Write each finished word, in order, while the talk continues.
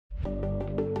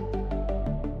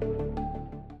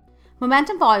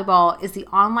Momentum Volleyball is the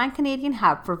online Canadian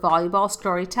hub for volleyball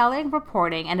storytelling,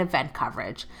 reporting, and event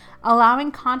coverage,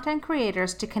 allowing content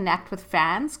creators to connect with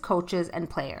fans, coaches, and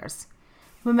players.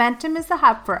 Momentum is the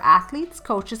hub for athletes,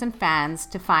 coaches, and fans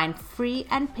to find free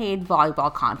and paid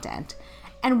volleyball content,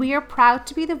 and we are proud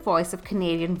to be the voice of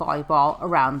Canadian volleyball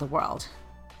around the world.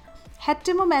 Head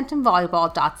to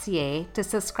momentumvolleyball.ca to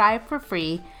subscribe for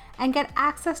free and get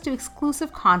access to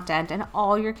exclusive content and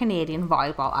all your Canadian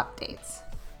volleyball updates.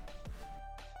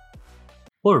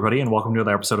 Hello, everybody, and welcome to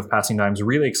another episode of Passing Dimes.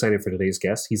 Really excited for today's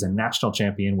guest. He's a national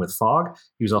champion with FOG.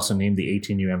 He was also named the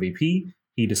 18U MVP.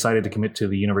 He decided to commit to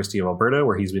the University of Alberta,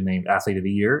 where he's been named Athlete of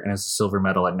the Year and has a silver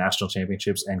medal at national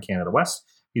championships and Canada West.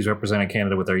 He's represented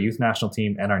Canada with our youth national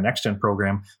team and our Next Gen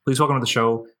program. Please welcome to the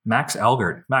show, Max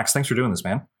Algaard. Max, thanks for doing this,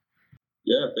 man.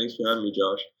 Yeah, thanks for having me,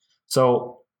 Josh.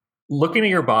 So, looking at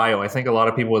your bio, I think a lot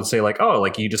of people would say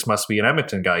you just must be an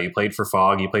Edmonton guy. You played for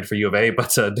FOG, you played for U of A,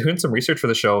 but doing some research for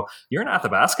the show, you're an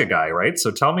Athabasca guy, right?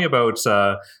 So tell me about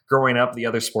growing up, the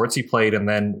other sports you played, and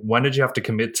then when did you have to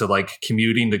commit to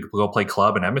commuting to go play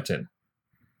club in Edmonton?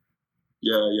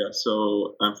 Yeah.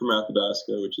 So I'm from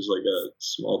Athabasca, which is a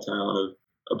small town of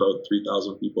about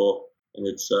 3,000 people, and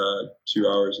it's 2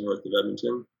 hours north of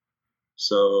Edmonton.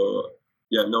 So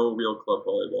yeah, no real club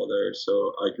volleyball there.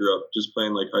 So I grew up just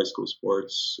playing high school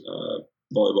sports,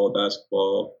 volleyball,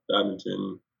 basketball,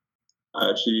 badminton. I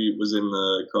actually was in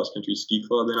the cross-country ski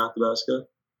club in Athabasca.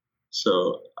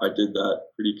 So I did that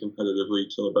pretty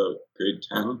competitively till about grade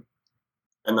 10.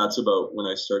 And that's about when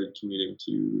I started commuting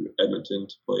to Edmonton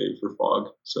to play for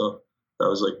FOG. So that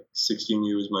was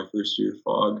 16U was my first year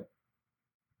FOG.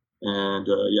 And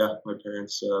my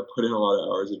parents put in a lot of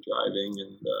hours of driving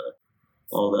and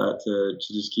all that to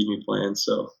just keep me playing.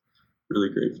 So really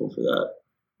grateful for that.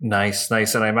 Nice.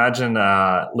 And I imagine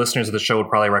listeners of the show would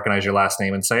probably recognize your last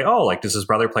name and say, does his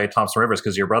brother play at Thompson Rivers?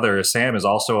 Because your brother, Sam, is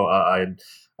also a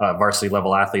varsity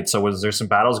level athlete. So was there some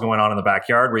battles going on in the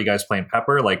backyard? Were you guys playing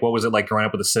pepper? What was it like growing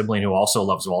up with a sibling who also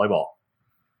loves volleyball?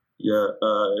 Yeah,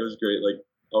 it was great.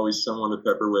 Always someone to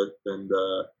pepper with. And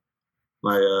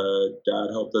my dad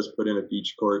helped us put in a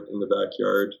beach court in the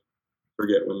backyard.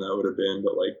 Forget when that would have been,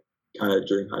 but kind of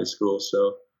during high school.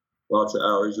 So lots of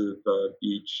hours of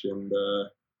beach and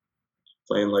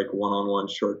playing one-on-one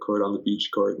short court on the beach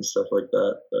court and stuff like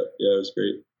that. But yeah, it was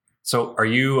great. So are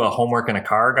you a homework in a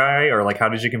car guy, or how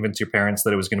did you convince your parents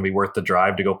that it was going to be worth the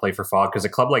drive to go play for FOG? Because a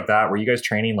club like that, were you guys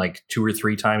training 2 or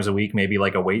 3 times a week, maybe a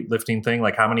weightlifting thing?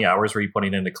 How many hours were you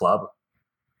putting into club?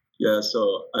 Yeah,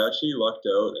 so I actually lucked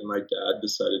out and my dad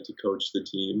decided to coach the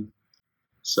team.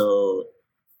 So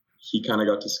he kind of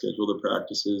got to schedule the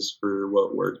practices for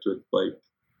what worked with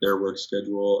their work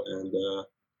schedule. And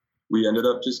we ended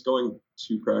up just going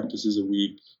 2 practices a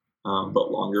week,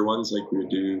 but longer ones. We would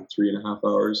do 3.5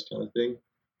 hours kind of thing.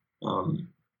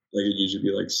 It'd usually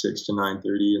be 6 to 9:30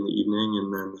 in the evening,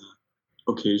 and then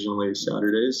occasionally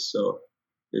Saturdays. So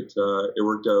it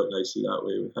worked out nicely that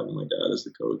way with having my dad as the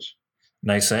coach.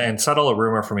 Nice. And settle a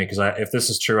rumor for me, because if this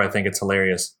is true, I think it's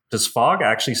hilarious. Does FOG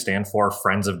actually stand for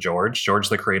Friends of George? George,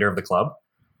 the creator of the club?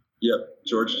 Yep,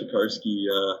 George Tokarski.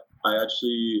 I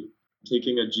actually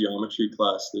taking a geometry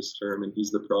class this term, and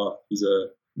he's the prof. He's a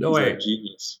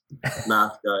genius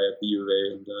math guy at the U of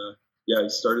A. And he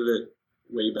started it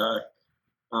way back.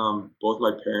 Both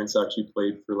my parents actually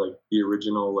played for the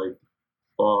original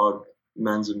FOG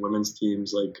men's and women's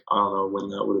teams. I don't know when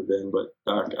that would have been, but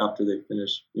back after they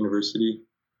finished university.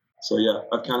 So yeah,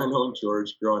 I've kind of known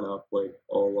George growing up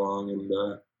all along, and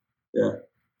yeah.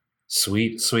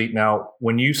 Sweet. Now,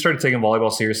 when you started taking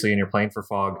volleyball seriously and you're playing for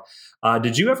FOG,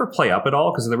 did you ever play up at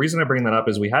all? Because the reason I bring that up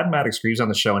is we had Maddox Greaves on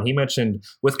the show, and he mentioned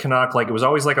with Canuck, it was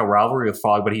always a rivalry with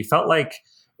FOG, but he felt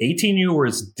 18U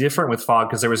was different with FOG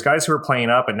because there was guys who were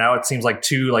playing up, and now it seems the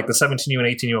 17U and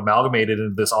 18U amalgamated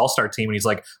into this all-star team. And he's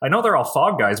I know they're all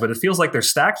FOG guys, but it feels like they're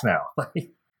stacked now.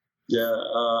 Yeah,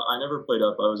 I never played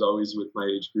up. I was always with my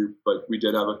age group, but we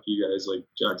did have a few guys like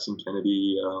Jackson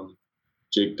Kennedy,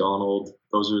 Jake Donald.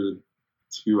 Those are the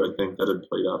 2 I think that had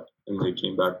played up, and they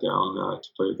came back down to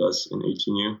play with us in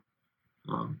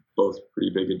 18U. Both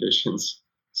pretty big additions.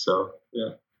 So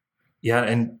yeah. Yeah,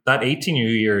 and that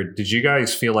 18U year, did you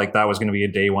guys feel like that was going to be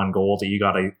a day one goal that you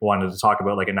wanted to talk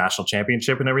about a national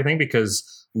championship and everything?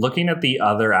 Because looking at the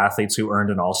other athletes who earned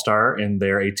an all-star in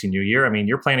their 18U year,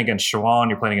 you're playing against Shawan,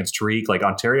 you're playing against Tariq.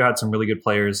 Ontario had some really good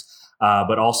players,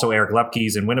 but also Eric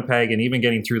Lepke's in Winnipeg, and even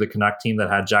getting through the Canuck team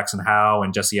that had Jackson Howe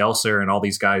and Jesse Elser and all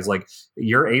these guys.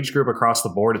 Your age group across the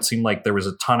board, it seemed like there was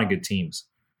a ton of good teams.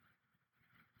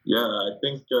 Yeah, I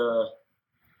think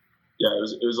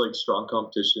it was strong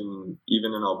competition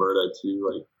even in Alberta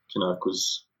too. Canuck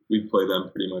was we play them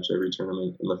pretty much every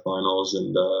tournament in the finals,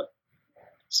 and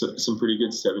some pretty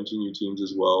good 17U teams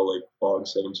as well. Like Fog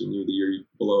 17U, the year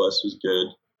below us, was good.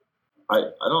 I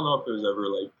don't know if it was ever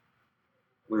like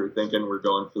we were thinking we're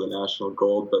going for the national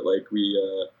gold, but like we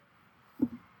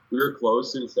were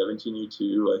close in 17U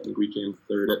too. I think we came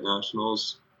third at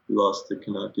nationals. We lost to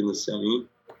Canuck in the semi.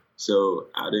 So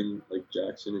adding like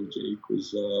Jackson and Jake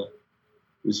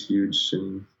was huge.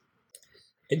 And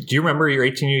do you remember your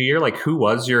 18U year? Like, who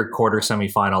was your quarter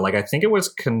semifinal? Like, I think it was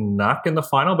Canuck in the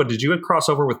final, but did you cross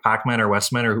over with Pac-Man or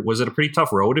Westman, or was it a pretty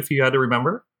tough road if you had to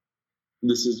remember?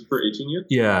 This is for 18U?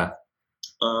 Yeah.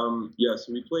 Yeah,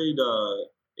 so we played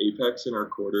Apex in our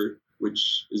quarter,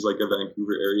 which is like a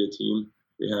Vancouver area team.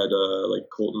 They had like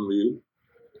Colton Liu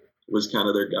was kind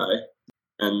of their guy.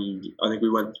 And I think we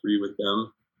went 3 with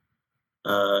them.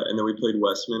 And then we played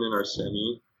Westman in our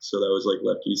semi. So that was like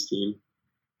Lepke's team.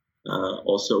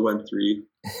 Also went 3.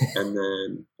 And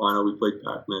then final we played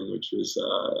Pac-Man, which was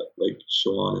like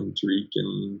Sean and Tariq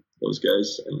and those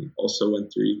guys, and also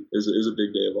went 3. It was a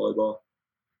big day of volleyball.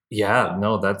 Yeah,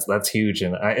 no, that's huge.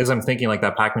 And as I'm thinking, like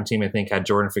that Pac-Man team, I think had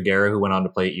Jordan Figuera, who went on to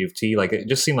play at U of T. Like it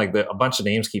just seemed like a bunch of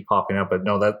names keep popping up, but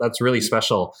no, that's really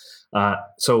special.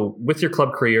 So with your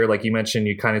club career, like you mentioned,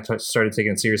 you kind of started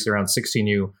taking it seriously around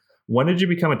 16U. When did you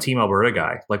become a Team Alberta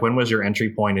guy? Like when was your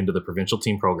entry point into the provincial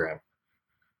team program?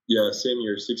 Yeah, same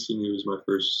year. 16U was my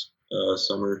first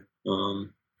summer.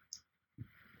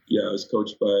 Yeah, I was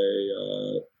coached by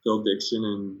Phil Dixon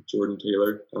and Jordan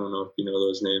Taylor. I don't know if you know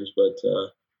those names, but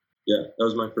yeah, that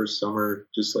was my first summer,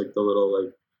 just like the little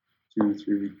like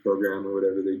 2-3 week program or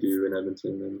whatever they do in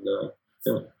Edmonton. And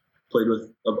yeah, played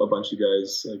with a bunch of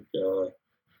guys like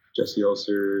Jesse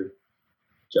Ulcer,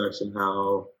 Jackson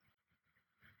Howe.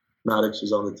 Maddox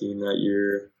was on the team that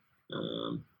year.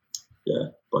 Yeah,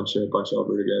 bunch of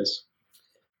Alberta guys.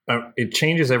 It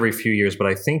changes every few years, but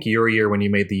I think your year when you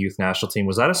made the youth national team,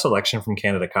 was that a selection from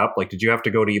Canada Cup? Like, did you have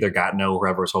to go to either Gatineau or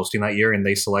whoever was hosting that year, and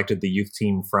they selected the youth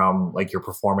team from like your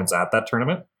performance at that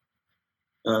tournament?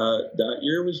 That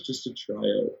year was just a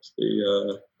tryout.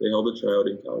 They held a tryout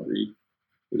in Calgary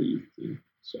for the youth team,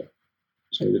 so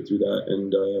just made it through that.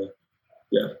 And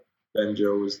yeah, Ben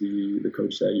Joe was the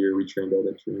coach that year. We trained out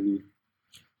at Trinity.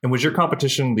 And was your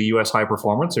competition the U.S. High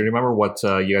Performance, or do you remember what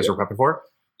you guys were prepping for?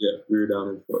 Yeah, we were down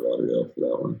in Fort Lauderdale for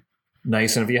that one.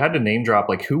 Nice. And if you had to name drop,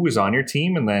 like who was on your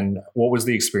team, and then what was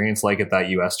the experience like at that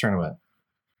U.S. tournament?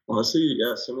 Honestly,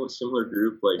 yeah, similar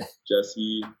group, like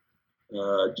Jesse,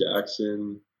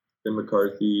 Jackson, Ben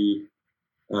McCarthy,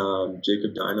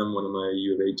 Jacob Dynam, one of my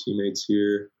U of A teammates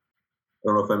here. I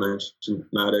don't know if I mentioned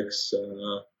Maddox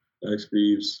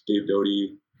Greaves, Dave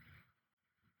Doty,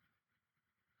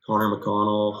 Connor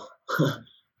McConnell.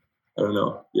 I don't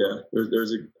know. Yeah,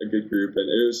 there's a good group, and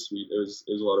it was sweet. It was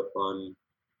a lot of fun.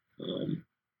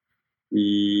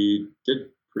 We did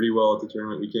pretty well at the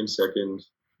tournament. We came second. I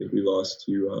think we lost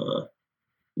to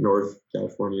North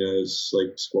California's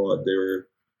like squad. They're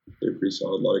pretty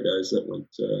solid. A lot of guys that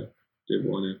went Div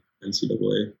 1 at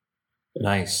NCAA.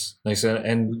 Nice.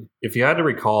 And if you had to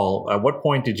recall, at what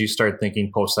point did you start thinking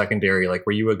post-secondary? Like,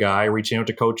 were you a guy reaching out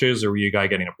to coaches, or were you a guy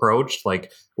getting approached? Like,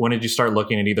 when did you start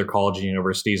looking at either college and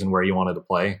universities and where you wanted to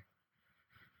play?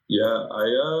 Yeah,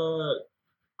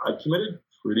 I committed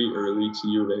pretty early to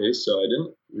U of A, so I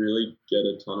didn't really get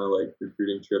a ton of like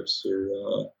recruiting trips or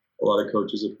a lot of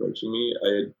coaches approaching me.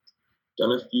 I had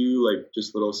done a few like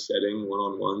just little setting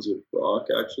one-on-ones with Brock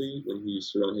actually when he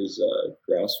used to run his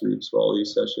grassroots volley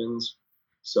sessions.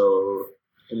 So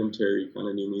him and Terry kind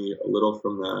of knew me a little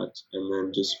from that, and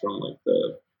then just from like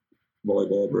the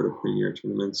Volleyball Alberta Premier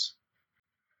tournaments.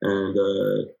 And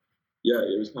yeah,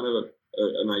 it was kind of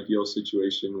an ideal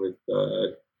situation with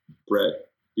Brett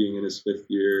being in his 5th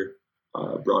year,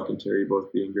 Brock and Terry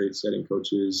both being great setting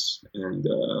coaches, and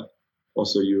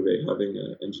also U of A having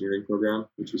an engineering program,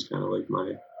 which was kind of like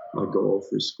my goal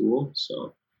for school.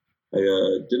 So I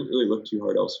didn't really look too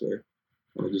hard elsewhere.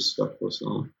 I just stuck close to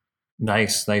home.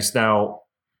 Nice. Now,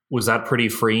 was that pretty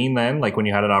freeing then? Like when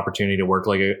you had an opportunity to work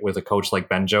like with a coach like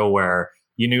Benjo, where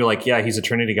you knew like, yeah, he's a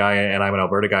Trinity guy and I'm an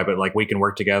Alberta guy, but like we can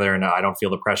work together and I don't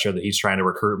feel the pressure that he's trying to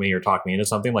recruit me or talk me into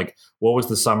something. Like, what was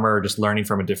the summer just learning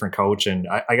from a different coach and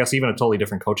I guess even a totally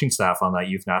different coaching staff on that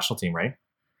youth national team, right?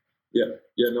 Yeah,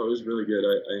 no, it was really good.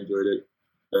 I enjoyed it.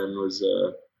 Ben was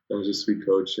a sweet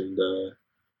coach and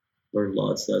learned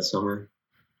lots that summer.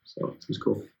 So it was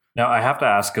cool. Now, I have to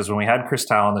ask, because when we had Chris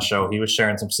Tao on the show, he was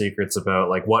sharing some secrets about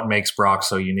like what makes Brock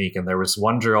so unique. And there was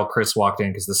one drill, Chris walked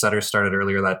in because the setters started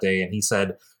earlier that day. And he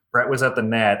said Brett was at the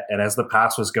net, and as the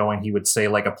pass was going, he would say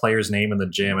like a player's name in the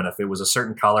gym, and if it was a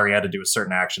certain color, he had to do a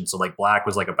certain action. So like black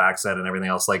was like a back set and everything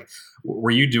else. Like,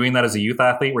 were you doing that as a youth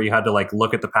athlete where you had to like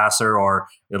look at the passer or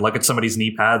look at somebody's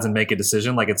knee pads and make a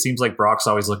decision? Like, it seems like Brock's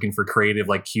always looking for creative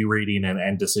like cue reading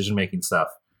and decision-making stuff.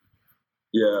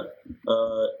 Yeah,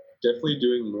 definitely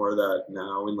doing more of that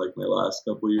now in like my last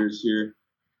couple of years here.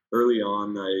 Early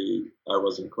on, I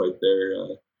wasn't quite there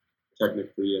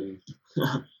technically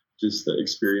and just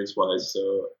experience-wise.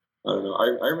 So I don't know.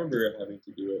 I remember having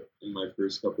to do it in my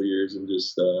first couple of years and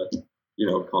just,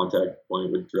 contact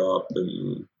point would drop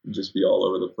and just be all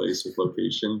over the place with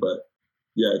location. But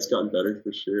yeah, it's gotten better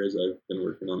for sure as I've been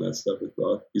working on that stuff with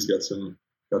Brock. He's got some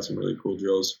really cool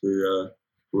drills for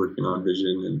working on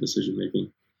vision and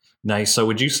decision-making. Nice. So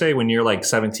would you say when you're like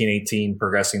 17, 18,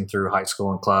 progressing through high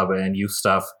school and club and youth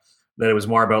stuff, that it was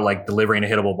more about like delivering a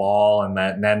hittable ball, and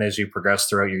then as you progress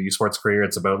throughout your youth sports career,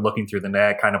 it's about looking through the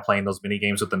net, kind of playing those mini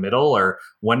games with the middle? Or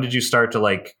when did you start to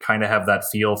like kind of have that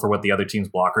feel for what the other team's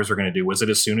blockers were going to do? Was it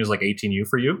as soon as like 18U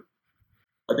for you?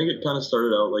 I think it kind of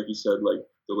started out, like you said, like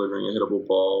delivering a hittable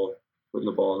ball, putting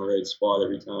the ball in the right spot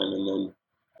every time. And then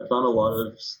I found a lot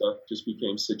of stuff just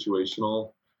became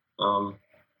situational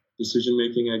decision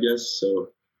making, I guess. So,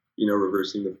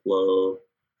 reversing the flow,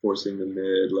 forcing the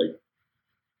mid, like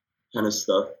kind of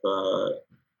stuff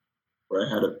where I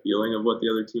had a feeling of what the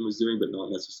other team was doing, but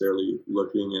not necessarily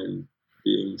looking and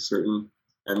being certain.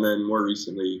 And then more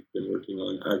recently, been working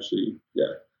on actually,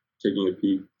 taking a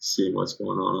peek, seeing what's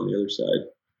going on the other side,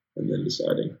 and then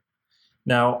deciding.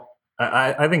 Now,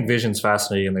 I think vision's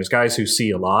fascinating. There's guys who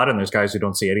see a lot and there's guys who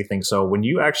don't see anything. So when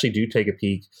you actually do take a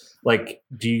peek, like,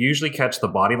 do you usually catch the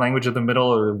body language of the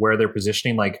middle or where they're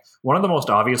positioning? Like, one of the most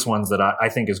obvious ones that I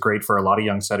think is great for a lot of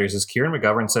young setters is Kieran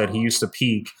McGovern said he used to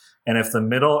peek, and if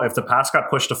the pass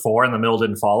got pushed to 4 and the middle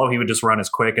didn't follow, he would just run as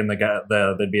quick and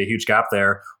there'd be a huge gap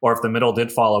there. Or if the middle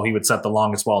did follow, he would set the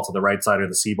longest ball to the right side of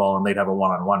the C ball and they'd have a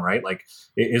one-on-one, right? Like,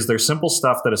 is there simple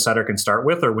stuff that a setter can start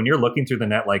with? Or when you're looking through the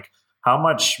net, like, how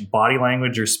much body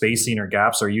language or spacing or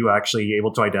gaps are you actually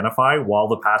able to identify while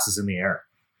the pass is in the air?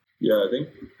 Yeah, I think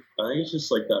it's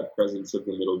just like that presence of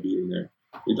the middle being there.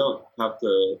 You don't have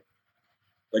to,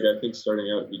 like, I think starting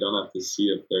out, you don't have to see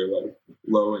if they're like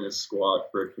low in a squat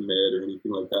for a commit or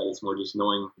anything like that. It's more just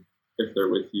knowing if they're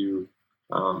with you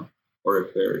or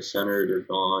if they're centered or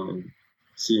gone and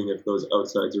seeing if those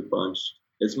outsides are bunched.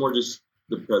 It's more just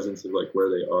the presence of like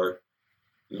where they are,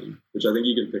 which I think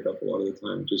you can pick up a lot of the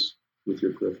time just with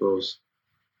your peripherals.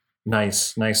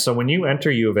 Nice. So when you enter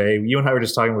U of A, you and I were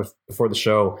just talking before the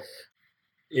show,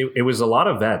 it was a lot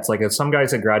of vets. Like, some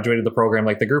guys had graduated the program,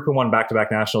 like the group who won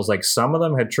back-to-back nationals, like some of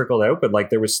them had trickled out, but like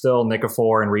there was still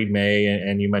Nikifor and Reed May,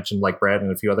 and you mentioned like Brett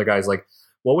and a few other guys. Like,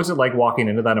 what was it like walking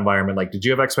into that environment? Like, did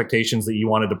you have expectations that you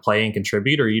wanted to play and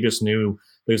contribute, or you just knew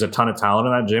there's a ton of talent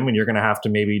in that gym and you're going to have to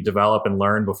maybe develop and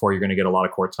learn before you're going to get a lot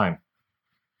of court time?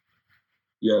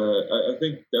 Yeah, I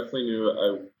think definitely knew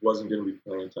I wasn't going to be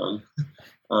playing a ton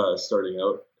starting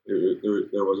out.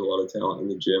 There was a lot of talent in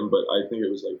the gym, but I think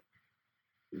it was like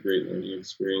a great learning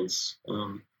experience,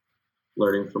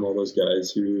 learning from all those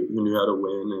guys who knew how to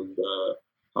win and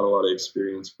had a lot of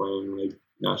experience playing like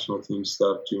national team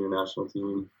stuff, junior national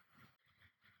team.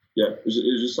 Yeah, it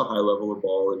was just a high level of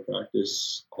ball in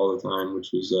practice all the time,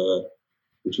 which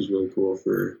was really cool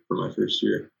for my first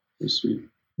year. It was sweet.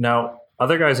 Now,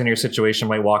 other guys in your situation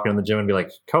might walk in the gym and be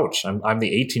like, Coach, I'm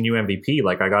the 18U MVP.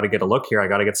 Like, I got to get a look here. I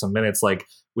got to get some minutes. Like,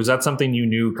 was that something you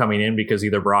knew coming in because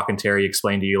either Brock and Terry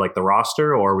explained to you like the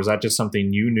roster, or was that just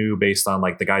something you knew based on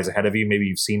like the guys ahead of you? Maybe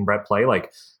you've seen Brett play.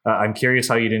 Like, I'm curious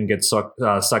how you didn't get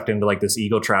sucked into like this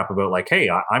ego trap about like, hey,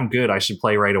 I'm good, I should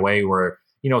play right away. Where,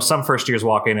 some first years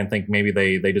walk in and think maybe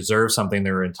they deserve something,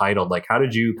 they're entitled. Like, how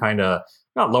did you kind of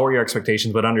not lower your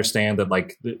expectations, but understand that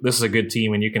like this is a good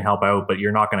team and you can help out, but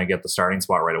you're not going to get the starting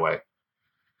spot right away?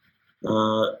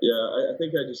 I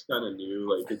think I just kind of knew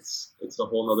like it's a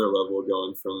whole nother level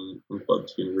going from club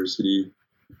to university,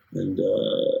 and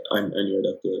I knew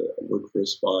I'd have to look for a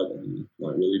spot and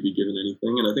not really be given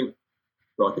anything. And I think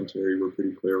Brock and Terry were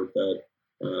pretty clear with that.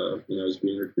 When I was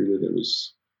being recruited, it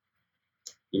was,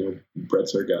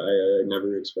 Brett's our guy. I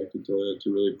never expected to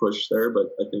really push there, but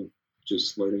I think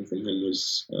just learning from him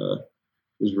was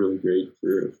really great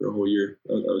for a whole year.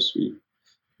 That was sweet.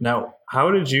 Now,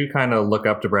 how did you kind of look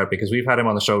up to Brett? Because we've had him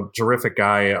on the show. Terrific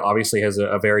guy. Obviously has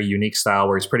a very unique style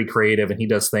where he's pretty creative and he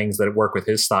does things that work with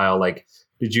his style. Like,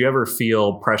 did you ever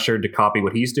feel pressured to copy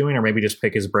what he's doing, or maybe just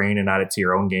pick his brain and add it to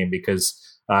your own game? Because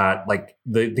like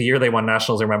the year they won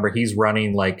nationals, I remember he's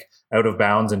running like out of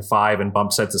bounds in 5 and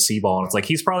bump sets a C ball. And it's like,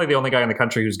 he's probably the only guy in the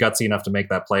country who's gutsy enough to make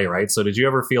that play, right? So did you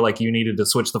ever feel like you needed to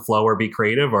switch the flow or be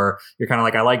creative, or you're kind of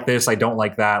like, I like this, I don't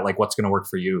like that. Like, what's going to work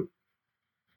for you?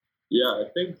 Yeah, I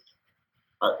think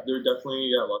there were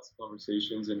definitely lots of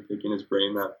conversations and picking his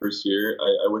brain that first year.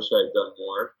 I wish I had done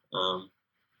more.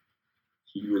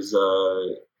 He was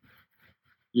a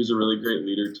really great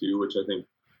leader too, which I think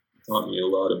taught me a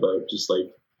lot about just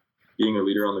like being a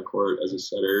leader on the court as a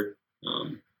setter.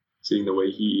 Seeing the way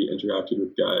he interacted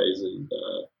with guys, and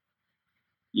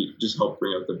he just helped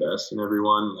bring out the best in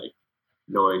everyone. Like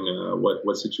knowing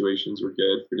what situations were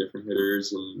good for different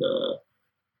hitters,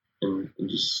 and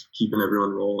just keeping everyone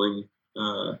rolling.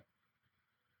 I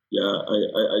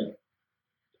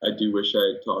do wish I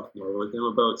had talked more with him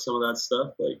about some of that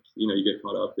stuff. Like, you get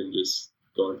caught up in just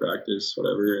going to practice,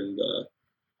 whatever. And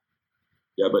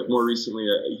but more recently,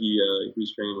 he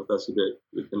was training with us a bit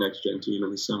with the next gen team in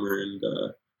the summer, and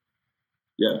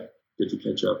good to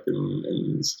catch up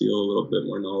and steal a little bit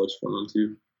more knowledge from him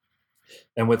too.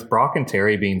 And with Brock and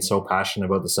Terry being so passionate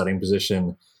about the setting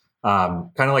position, kind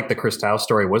of like the Chris Tao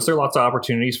story, was there lots of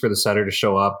opportunities for the setter to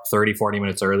show up 30, 40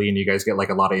 minutes early and you guys get like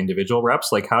a lot of individual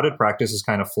reps? Like, how did practices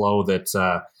kind of flow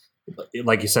that,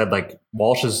 like you said, like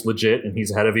Walsh is legit and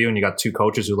he's ahead of you and you got 2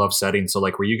 coaches who love setting. So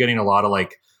like, were you getting a lot of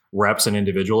like reps and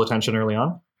individual attention early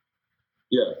on?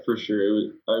 Yeah, for sure.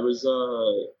 I was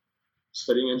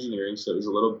studying engineering, so it was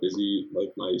a little busy,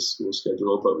 like my school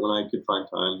schedule, but when I could find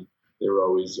time, they were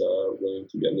always willing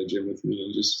to get in the gym with me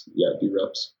and just, do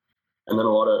reps. And then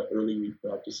a lot of early week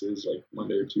practices, like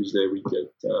Monday or Tuesday, we'd get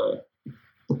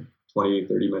 20,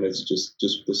 30 minutes just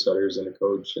with the setters and a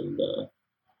coach, and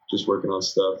just working on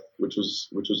stuff, which was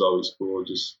always cool.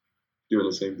 Just doing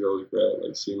the same drill as Brett,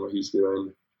 like seeing what he's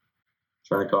doing,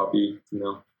 trying to copy,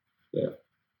 Yeah.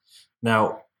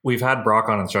 Now, we've had Brock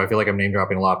on the show. I feel like I'm name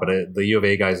dropping a lot, but the U of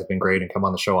A guys have been great and come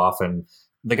on the show often.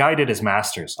 The guy did his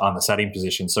master's on the setting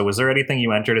position. So was there anything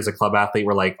you entered as a club athlete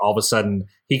where like all of a sudden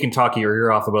he can talk your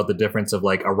ear off about the difference of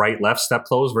like a right-left step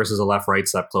close versus a left-right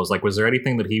step close? Like, was there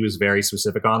anything that he was very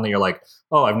specific on that you're like,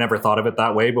 oh, I've never thought of it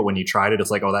that way, but when you tried it,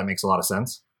 it's like, oh, that makes a lot of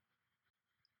sense?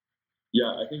 Yeah,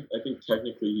 I think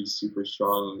technically he's super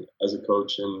strong as a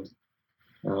coach, and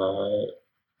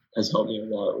has helped me a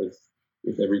lot with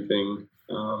everything.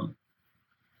 I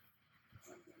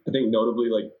think notably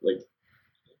like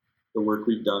the work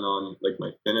we've done on like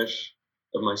my finish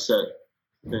of my set,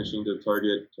 finishing to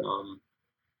target.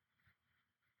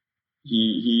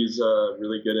 He's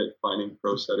really good at finding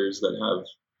pro setters that have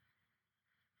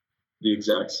the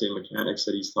exact same mechanics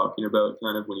that he's talking about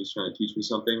kind of when he's trying to teach me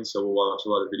something. So we'll watch a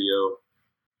lot of video,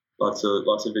 lots of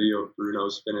video of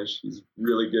Bruno's finish. He's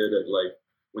really good at like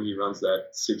when he runs that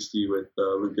 60 with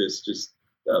Lucas, just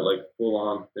that like full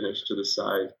on finish to the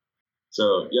side.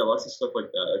 So yeah, lots of stuff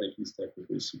like that. I think he's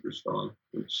technically super strong,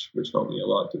 which helped me a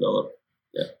lot develop.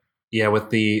 Yeah. Yeah, with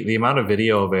the amount of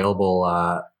video available,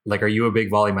 like, are you a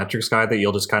big volumetrics guy that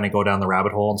you'll just kind of go down the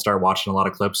rabbit hole and start watching a lot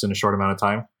of clips in a short amount of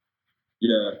time?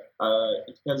 Yeah,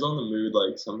 it depends on the mood.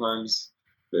 Like sometimes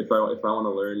if I want to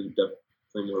learn,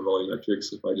 definitely more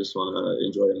volumetrics. If I just want to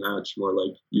enjoy a match, more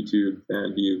like YouTube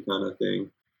fan view kind of thing.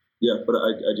 Yeah, but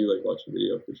I do like watching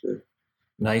video for sure.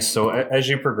 Nice. So as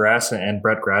you progress and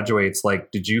Brett graduates, like,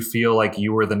 did you feel like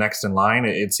you were the next in line?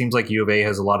 It seems like U of A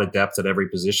has a lot of depth at every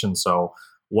position. So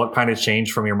what kind of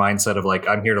changed from your mindset of like,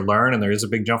 I'm here to learn, and there is a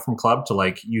big jump from club to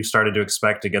like, you started to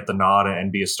expect to get the nod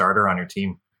and be a starter on your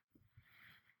team?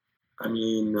 I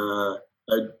mean, I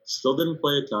still didn't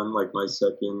play a ton like my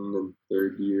second and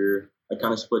third year. I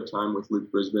kind of split time with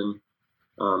Luke Brisbane,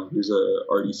 who's a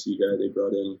RDC guy they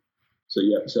brought in. So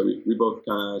yeah, so we both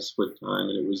kind of split time,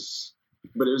 and it was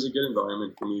a good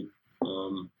environment for me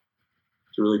to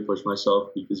really push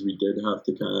myself, because we did have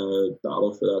to kind of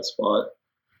battle for that spot.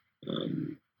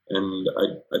 And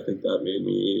I think that made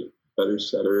me a better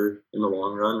setter in the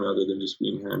long run, rather than just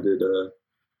being handed a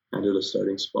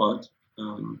starting spot.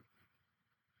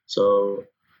 So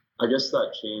I guess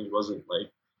that change wasn't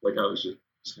like I was just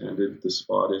handed the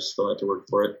spot. I still had to work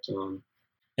for it.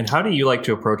 And how do you like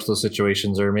to approach those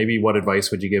situations? Or maybe what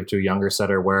advice would you give to a younger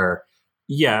setter where,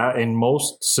 yeah, in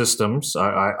most systems,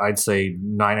 I'd say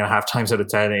 9.5 times out of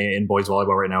 10 in boys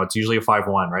volleyball right now, it's usually a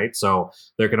 5-1, right? So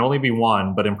there can only be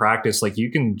one, but in practice, like, you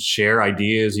can share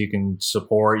ideas, you can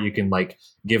support, you can like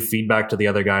give feedback to the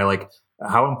other guy. Like,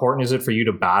 how important is it for you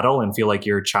to battle and feel like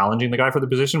you're challenging the guy for the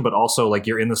position, but also like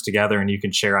you're in this together and you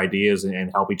can share ideas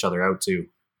and help each other out too?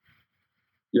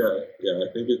 Yeah, I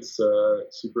think it's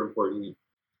super important.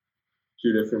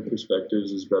 2 different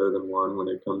perspectives is better than one when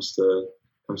it comes to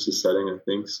setting, I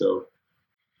think. So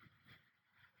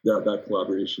that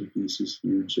collaboration piece is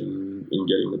huge in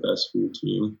getting the best for your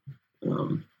team.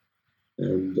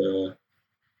 And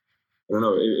I don't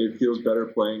know, it feels better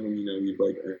playing when you've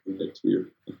like earned it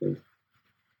too, I think.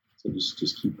 So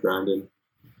just keep grinding.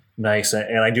 Nice.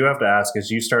 And I do have to ask, as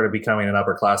you started becoming an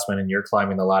upperclassman and you're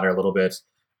climbing the ladder a little bit,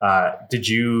 did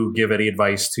you give any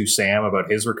advice to Sam about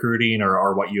his recruiting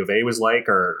or what U of A was like,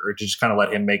 or did you just kind of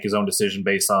let him make his own decision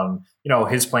based on,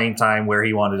 his playing time, where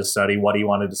he wanted to study, what he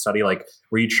wanted to study? Like,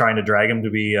 were you trying to drag him to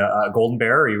be a Golden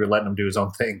Bear, or you were letting him do his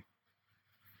own thing?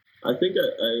 I think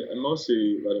I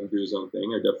mostly let him do his own thing.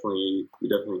 We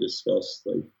definitely discussed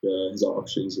like his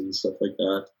options and stuff like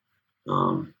that.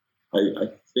 I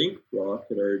think Brock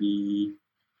had already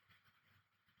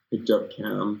picked up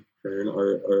Cam Kern,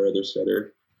 our other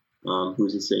setter, who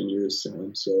was the same year as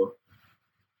Sam. So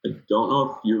I don't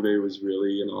know if U of A was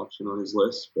really an option on his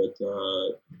list, but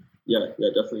yeah,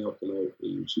 definitely helped him out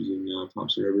in choosing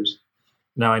Thompson Rivers.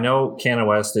 Now, I know Canada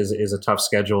West is a tough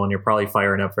schedule, and you're probably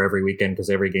firing up for every weekend because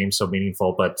every game's so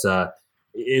meaningful. But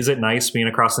is it nice being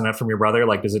across the net from your brother?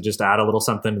 Like, does it just add a little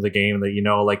something to the game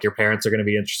that, like, your parents are going to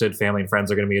be interested, family and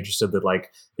friends are going to be interested, that, like,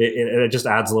 it just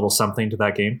adds a little something to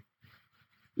that game?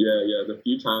 Yeah. The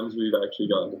few times we've actually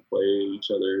gotten to play each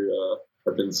other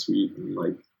have been sweet, and,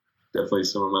 like, definitely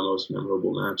some of my most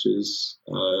memorable matches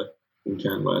in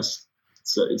Canada West.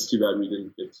 So it's too bad we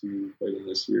didn't get to play them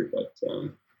this year, but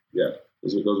yeah.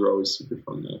 Those are always super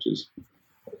fun matches.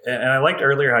 And I liked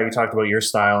earlier how you talked about your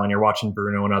style and you're watching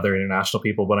Bruno and other international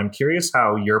people, but I'm curious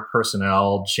how your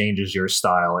personnel changes your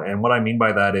style. And what I mean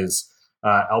by that is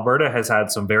Alberta has had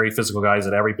some very physical guys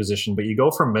at every position, but you go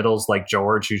from middles like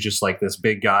George, who's just like this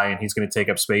big guy and he's going to take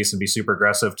up space and be super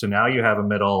aggressive, to now you have a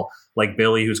middle like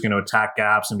Billy who's going to attack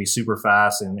gaps and be super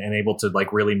fast and able to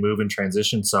like really move in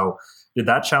transition. So did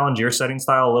that challenge your setting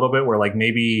style a little bit, where like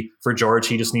maybe for George,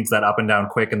 he just needs that up and down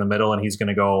quick in the middle and he's going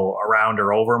to go around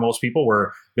or over most people,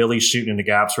 where Billy's shooting into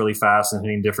gaps really fast and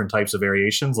hitting different types of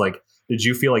variations? Like, did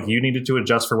you feel like you needed to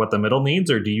adjust for what the middle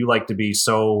needs, or do you like to be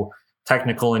so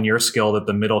technical in your skill that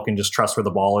the middle can just trust where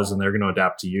the ball is and they're going to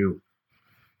adapt to you?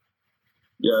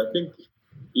 Yeah, I think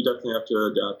you definitely have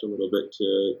to adapt a little bit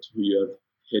to who you have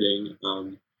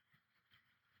hitting.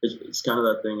 It's kind of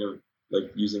that thing of like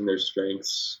using their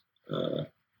strengths.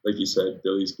 Like you said,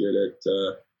 Billy's good at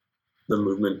the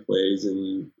movement plays,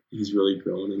 and he's really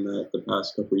grown in that the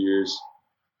past couple of years.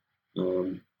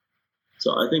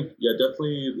 So I think, yeah,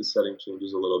 definitely the setting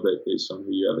changes a little bit based on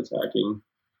who you have attacking.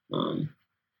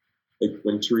 Like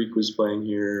when Tariq was playing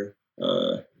here,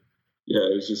 yeah,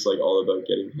 it was just like all about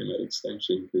getting him at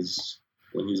extension, because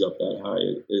when he's up that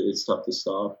high, it's tough to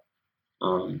stop.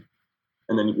 And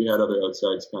then we had other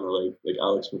outsides, kind of like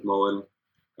Alex McMullen,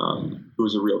 who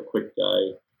was a real quick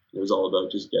guy. It was all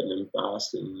about just getting him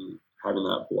fast and having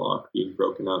that block being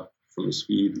broken up from the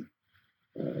speed.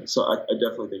 So I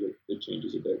definitely think it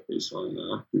changes a bit based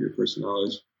on who your personnel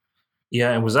is.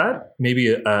 Yeah, and was that maybe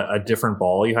a different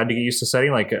ball you had to get used to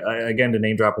setting? Like, again, to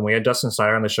name drop, when we had Dustin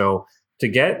Steyer on the show, to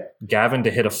get Gavin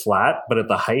to hit a flat, but at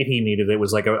the height he needed, it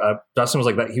was like Dustin was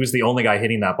like that. He was the only guy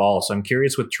hitting that ball. So I'm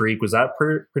curious with Tariq, was that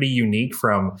pretty unique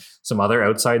from some other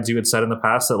outsides you had said in the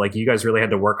past, that like you guys really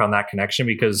had to work on that connection,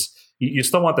 because you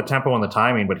still want the tempo and the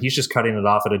timing, but he's just cutting it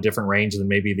off at a different range than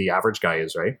maybe the average guy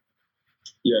is, right?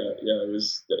 Yeah,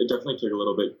 it definitely took a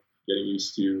little bit getting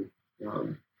used to.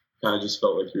 Kind of just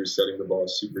felt like you were setting the ball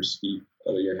super steep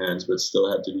out of your hands, but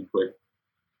still had to be quick.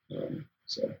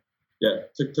 So yeah,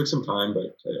 took some time,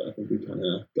 but I think we kind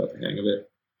of got the hang of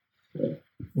it. Yeah.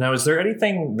 Now, is there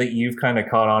anything that you've kind of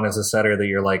caught on as a setter that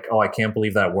you're like, oh, I can't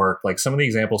believe that worked? Like some of the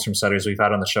examples from setters we've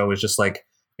had on the show is just like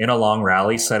in a long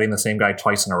rally, setting the same guy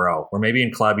twice in a row. Or maybe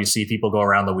in club, you see people go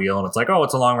around the wheel and it's like, oh,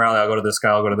 it's a long rally, I'll go to this guy,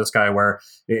 I'll go to this guy. Where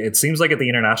it seems like at the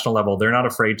international level, they're not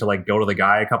afraid to like go to the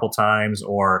guy a couple times,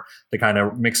 or to kind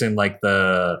of mix in like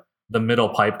the middle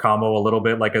pipe combo a little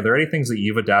bit. Like, are there any things that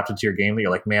you've adapted to your game that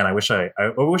you're like, man, I wish I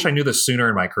knew this sooner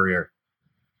in my career?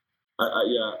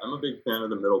 Yeah, I'm a big fan of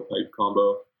the middle pipe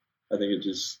combo. I think it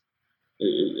just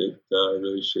it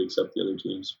really shakes up the other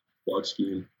team's block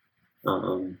scheme.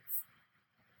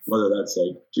 Whether that's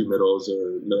like two middles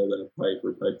or middle then a pipe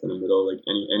or pipe then a middle, like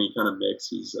any kind of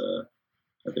mix is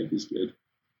I think is good.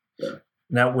 Yeah.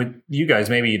 Now, with you guys,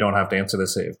 maybe you don't have to answer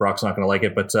this if Brock's not going to like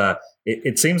it, but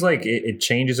it seems like it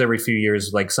changes every few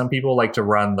years. Like some people like to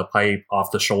run the pipe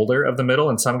off the shoulder of the middle,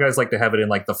 and some guys like to have it in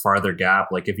like the farther gap.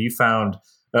 Like if you found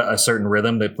a certain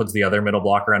rhythm that puts the other middle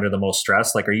blocker under the most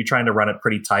stress, like are you trying to run it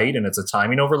pretty tight and it's a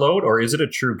timing overload, or is it a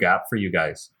true gap for you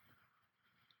guys?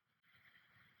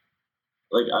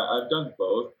 Like I've done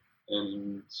both,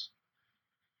 and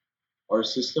our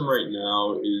system right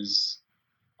now is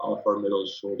off our middle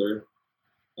shoulder.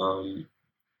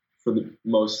 for the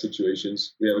most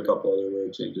situations. We have a couple other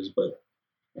rare changes, but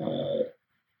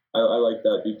I like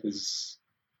that because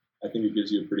I think it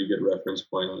gives you a pretty good reference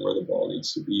point on where the ball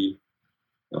needs to be,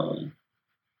 and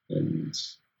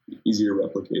easy to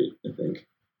replicate, I think,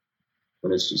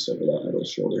 when it's just over that middle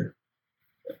shoulder.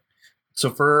 So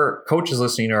for coaches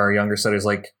listening or our younger setters,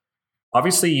 like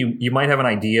obviously you might have an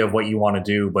idea of what you want to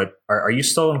do, but are you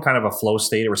still in kind of a flow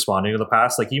state of responding to the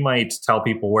pass? Like you might tell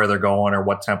people where they're going or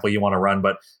what tempo you want to run,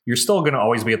 but you're still going to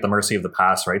always be at the mercy of the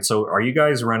pass, right? So are you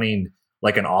guys running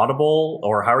like an audible,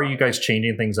 or how are you guys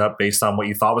changing things up based on what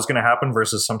you thought was going to happen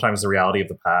versus sometimes the reality of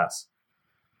the pass?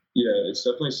 Yeah, it's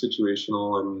definitely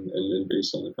situational and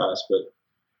based on the pass, but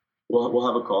we'll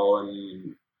have a call,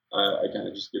 and I kind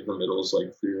of just give the middles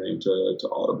like free rein to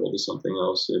audible to something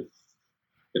else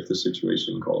if the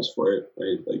situation calls for it,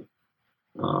 right? Like,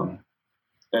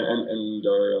 and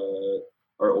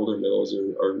our older middles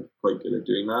are quite good at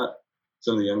doing that.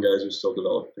 Some of the young guys are still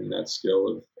developing that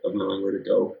skill of knowing where to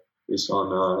go based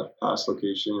on pass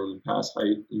location and pass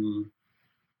height. And,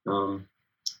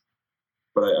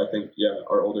 but I think, yeah,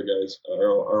 our older guys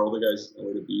know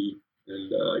where to be,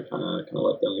 and kind of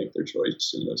let them make their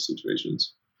choice in those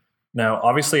situations. Now,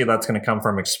 obviously, that's going to come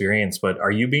from experience, but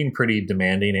are you being pretty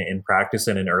demanding in practice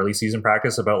and in early season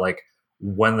practice about like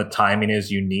when the timing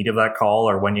is you need of that call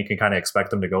or when you can kind of expect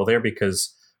them to go there?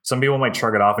 Because some people might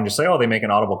shrug it off and just say, oh, they make an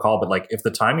audible call. But like if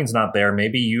the timing's not there,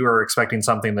 maybe you are expecting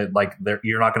something that like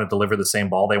you're not going to deliver the same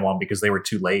ball they want because they were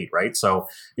too late, right? So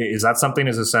is that something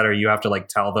as a setter you have to like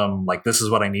tell them like this is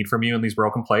what I need from you in these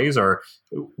broken plays? Or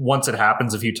once it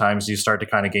happens a few times, you start to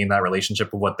kind of gain that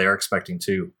relationship of what they're expecting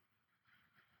too?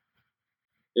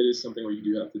 It is something where you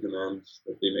do have to demand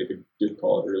that they make a good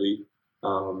call early.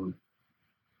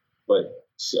 But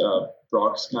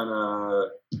Brock's kind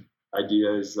of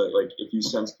idea is that like if you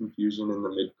sense confusion in the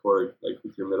midcourt, like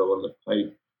with your middle and the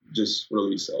pipe, just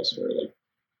release elsewhere, like,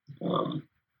 and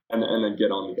then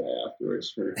get on the guy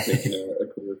afterwards for taking a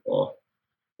clear call.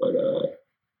 But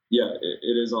yeah,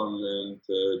 it is on them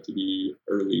to be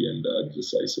early and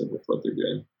decisive with what they're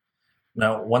doing.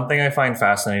 Now, one thing I find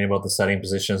fascinating about the setting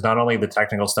position is not only the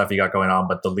technical stuff you got going on,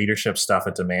 but the leadership stuff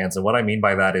it demands. And what I mean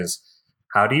by that is,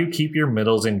 how do you keep your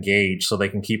middles engaged so they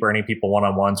can keep earning people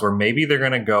one-on-ones where maybe they're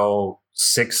going to go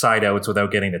 6 side outs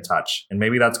without getting a touch? And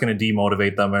maybe that's going to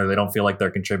demotivate them or they don't feel like they're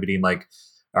contributing. Like,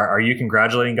 are you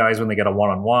congratulating guys when they get a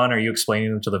one-on-one? Are you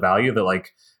explaining them to the value that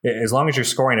like, as long as you're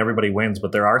scoring, everybody wins.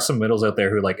 But there are some middles out there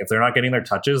who like, if they're not getting their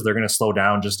touches, they're going to slow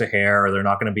down just a hair or they're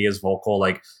not going to be as vocal.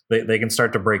 Like they can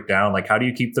start to break down. Like, how do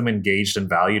you keep them engaged and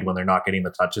valued when they're not getting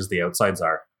the touches the outsides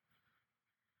are?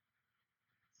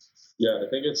 Yeah, I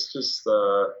think it's just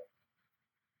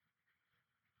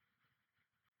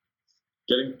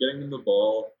getting them the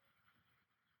ball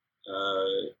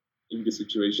in the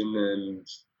situation and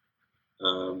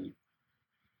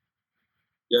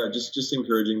yeah, just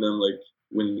encouraging them like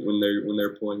when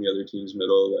they're pulling the other team's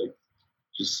middle, like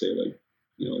just say like,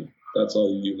 you know, that's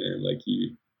all you, man. Like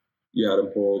you had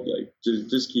them pulled, like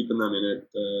just keeping them in it,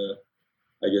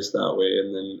 I guess that way,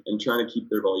 and trying to keep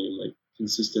their volume like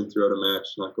consistent throughout a match,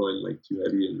 not going like too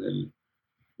heavy and then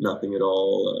nothing at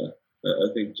all. I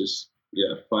think just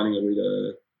finding a way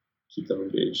to keep them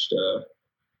engaged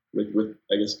with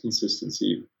I guess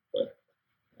consistency, but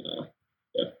yeah.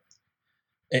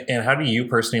 And how do you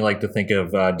personally like to think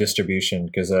of distribution?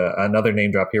 Because another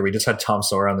name drop here, we just had Tom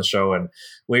Sawyer on the show, and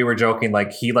we were joking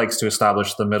like he likes to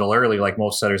establish the middle early, like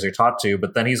most setters are taught to.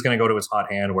 But then he's going to go to his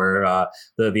hot hand. Where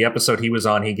the episode he was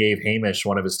on, he gave Hamish,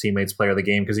 one of his teammates, player of the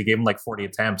game because he gave him like 40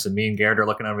 attempts, and me and Garrett are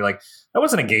looking at him like, that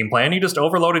wasn't a game plan. You just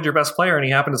overloaded your best player, and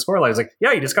he happened to score. Like, I was like,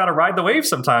 yeah, you just got to ride the wave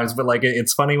sometimes. But like,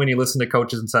 it's funny when you listen to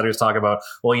coaches and setters talk about,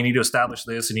 well, you need to establish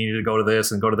this, and you need to go to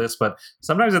this and go to this. But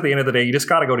sometimes at the end of the day, you just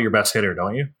got to go to your best hitter,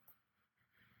 don't you?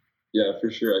 Yeah,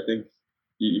 for sure. I think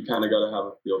you kind of got to have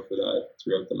a feel for that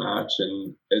throughout the match,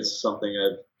 and it's something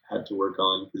I've had to work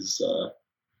on because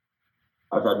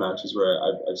I've had matches where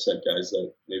I've set guys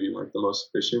that maybe weren't the most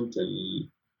efficient, and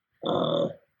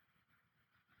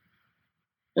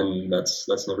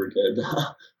that's never good.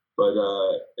 But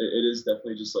it is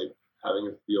definitely just like having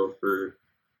a feel for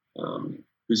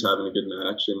who's having a good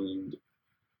match, and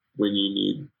when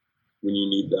you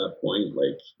need that point,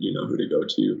 like you know who to go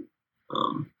to.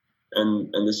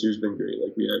 And this year's been great.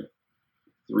 Like we had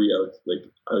 3 out, like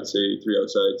I would say 3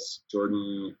 outsides.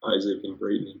 Jordan, Isaac, and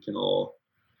Brayden can all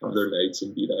have their nights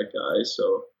and be that guy.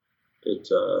 So it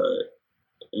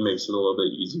makes it a little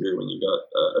bit easier when you got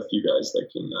a few guys that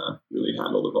can really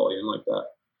handle the volume like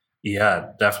that.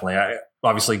 Yeah, definitely.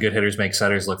 obviously good hitters make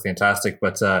setters look fantastic,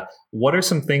 but what are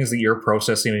some things that you're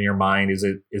processing in your mind? Is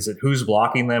it who's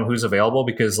blocking them, who's available?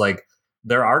 Because like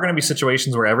there are going to be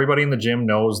situations where everybody in the gym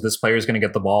knows this player is going to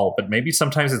get the ball, but maybe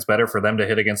sometimes it's better for them to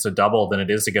hit against a double than it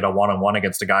is to get a one-on-one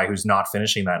against a guy who's not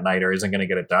finishing that night or isn't going to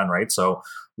get it done, right? So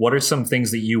what are some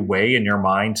things that you weigh in your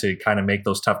mind to kind of make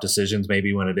those tough decisions,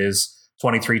 maybe when it is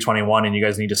 23-21 and you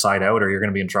guys need to side out or you're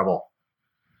going to be in trouble?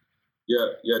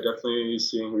 Yeah, definitely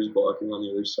seeing who's blocking on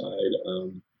the other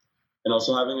side, and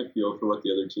also having a feel for what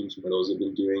the other team's middles have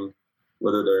been doing,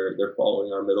 whether they're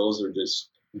following our middles or just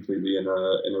completely in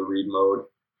a read mode.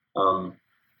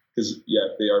 Because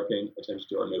if they are paying attention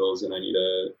to our middles, and I need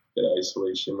to get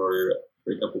isolation or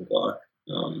break up a block,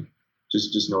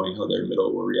 just knowing how their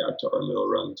middle will react to our middle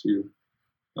run too,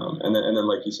 and then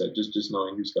like you said, just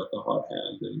knowing who's got the hot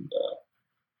hand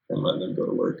and letting them go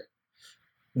to work.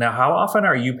 Now, how often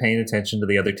are you paying attention to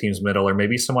the other team's middle or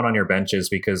maybe someone on your benches?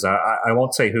 Because I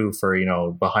won't say who for,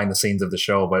 behind the scenes of the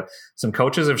show, but some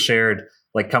coaches have shared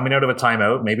like coming out of a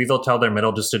timeout, maybe they'll tell their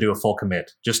middle just to do a full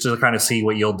commit, just to kind of see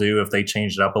what you'll do if they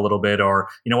change it up a little bit. Or,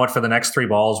 you know what, for the next 3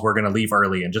 balls, we're going to leave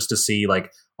early, and just to see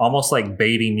like almost like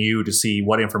baiting you to see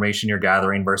what information you're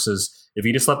gathering versus if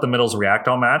you just let the middles react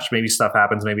all match, maybe stuff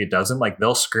happens, maybe it doesn't. Like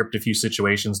they'll script a few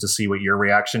situations to see what your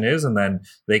reaction is, and then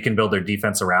they can build their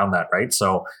defense around that, right?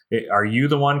 So are you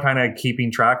the one kind of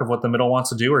keeping track of what the middle wants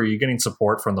to do, or are you getting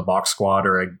support from the box squad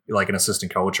or like an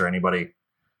assistant coach or anybody?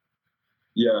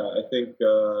 Yeah, I think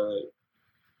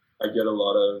I get a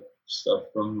lot of stuff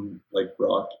from like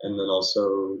Brock, and then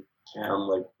also Cam.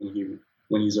 Like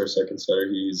when he's our second setter,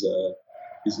 he's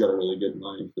got a really good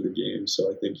mind for the game.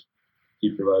 So I think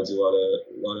he provides a lot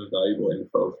of valuable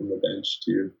info from the bench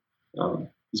too.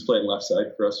 He's playing left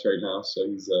side for us right now, so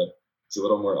he's a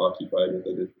little more occupied with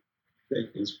other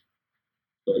things.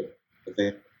 But I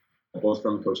think both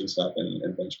from coaching staff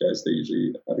and bench guys, they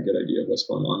usually have a good idea of what's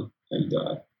going on. And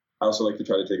I also like to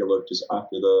try to take a look just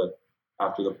after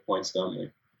the point's done,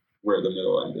 like where the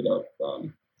middle ended up,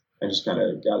 and just kind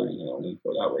of gathering my own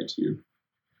info that way too.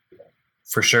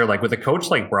 For sure. Like with a coach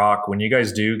like Brock, when you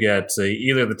guys do get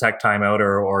either the tech timeout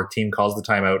or team calls the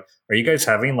timeout, are you guys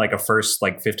having like a first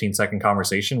like 15-second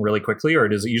conversation really quickly, or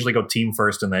does it usually go team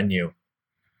first and then you?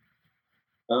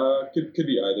 Could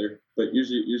be either, but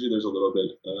usually there's a little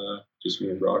bit just me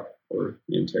and Brock or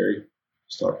me and Terry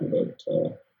just talking about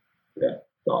the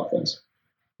offense.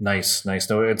 Nice. No,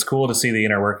 it's cool to see the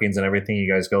inner workings and everything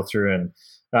you guys go through. And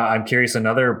I'm curious,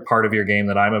 another part of your game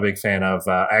that I'm a big fan of,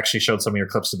 I actually showed some of your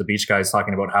clips to the Beach guys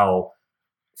talking about how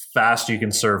fast you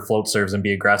can serve float serves and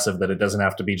be aggressive, that it doesn't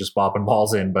have to be just bopping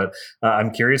balls in. But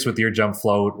I'm curious with your jump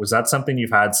float, was that something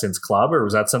you've had since club, or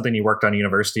was that something you worked on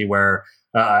university where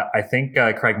I think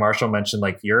Craig Marshall mentioned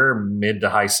like you're mid to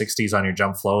high 60s on your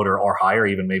jump float or higher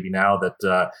even maybe now,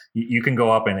 that you can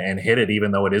go up and hit it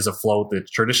even though it is a float that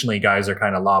traditionally guys are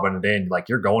kind of lobbing it in, like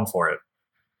you're going for it.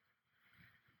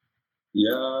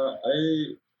 Yeah,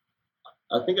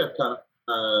 I think I've kind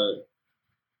of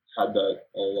had that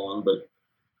all along, but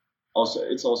also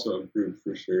it's also improved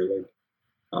for sure. Like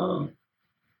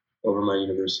over my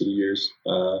university years,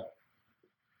 I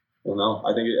don't know.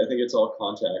 I think it's all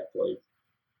contact. Like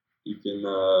you can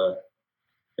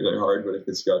hit it hard, but if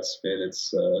it's got spin,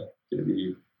 it's gonna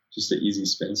be just an easy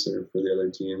spin serve for the other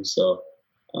team. So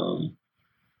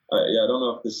I don't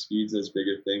know if the speed's as big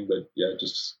a thing, but yeah,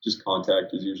 just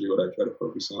contact is usually what I try to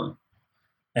focus on.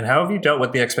 And how have you dealt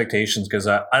with the expectations? Because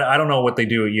I don't know what they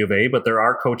do at U of A, but there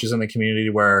are coaches in the community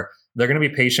where they're going to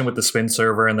be patient with the spin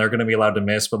server and they're going to be allowed to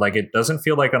miss. But like it doesn't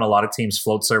feel like on a lot of teams,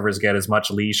 float servers get as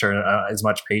much leash or as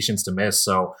much patience to miss.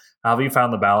 So how have you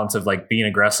found the balance of like being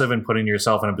aggressive and putting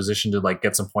yourself in a position to like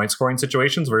get some point scoring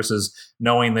situations versus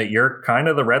knowing that you're kind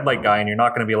of the red light guy and you're not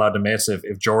going to be allowed to miss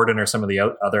if Jordan or some of the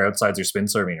other outsides are spin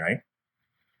serving, right?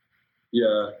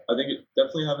 Yeah, I think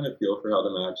definitely having a feel for how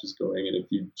the match is going, and if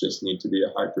you just need to be a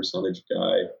high percentage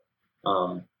guy,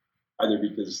 either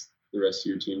because the rest of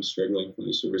your team's struggling from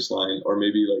the service line, or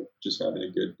maybe like just having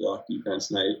a good block defense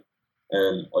night,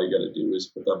 and all you got to do is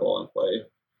put that ball in play.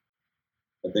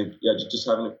 I think just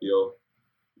having a feel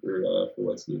for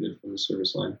what's needed from the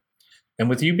service line. And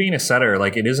with you being a setter,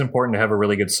 like it is important to have a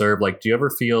really good serve. Like, do you ever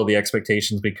feel the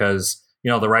expectations because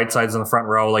the right side's in the front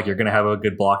row, like you're going to have a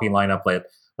good blocking lineup,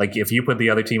 like if you put the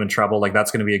other team in trouble, like that's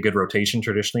going to be a good rotation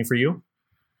traditionally for you?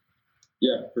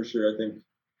 Yeah, for sure. I think,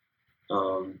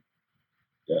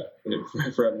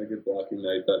 for having a good blocking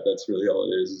night, that's really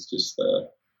all it is. It's just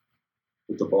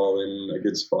put the ball in a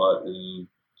good spot and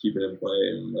keep it in play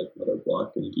and let our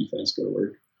block and defense go to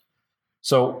work.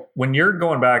 So when you're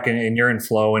going back and you're in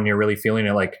flow and you're really feeling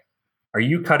it, like are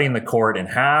you cutting the court in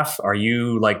half? Are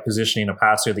you like positioning a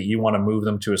passer that you want to move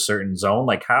them to a certain zone?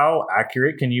 Like how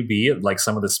accurate can you be at like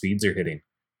some of the speeds you're hitting?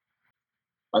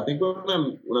 I think when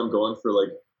I'm going for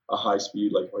like a high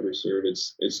speed, like harder serve,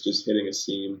 it's just hitting a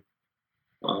seam.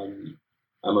 I'm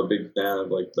a big fan of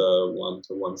like the 1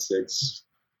 to 1/6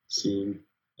 seam.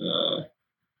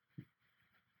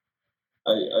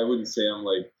 I wouldn't say I'm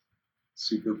like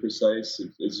super precise.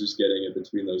 It's just getting it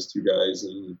between those two guys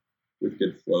and with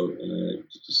good float, and I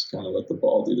just kind of let the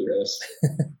ball do the rest.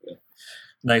 Yeah.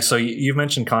 Nice. So you've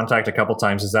mentioned contact a couple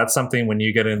times. Is that something when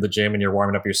you get into the gym and you're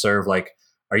warming up your serve, like,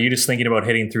 are you just thinking about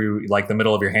hitting through like the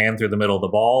middle of your hand through the middle of the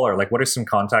ball, or like what are some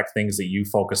contact things that you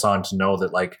focus on to know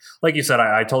that like you said,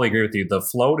 I totally agree with you. The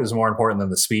float is more important than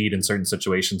the speed in certain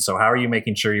situations. So how are you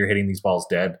making sure you're hitting these balls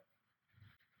dead?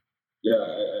 Yeah,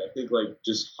 I think like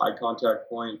just high contact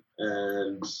point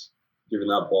and giving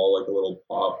that ball like a little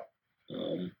pop,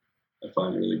 I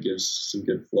find really gives some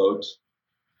good float.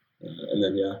 And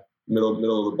then yeah, middle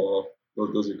of the ball.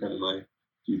 Those are kind of my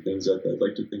few things that I'd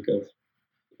like to think of.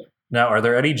 Now, are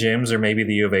there any gyms or maybe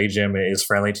the U of A gym is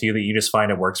friendly to you that you just find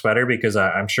it works better? Because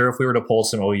I'm sure if we were to pull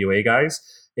some OUA guys,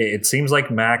 it seems like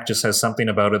Mac just has something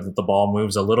about it that the ball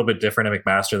moves a little bit different at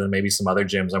McMaster than maybe some other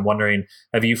gyms. I'm wondering,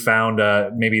 have you found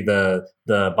maybe the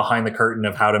behind the curtain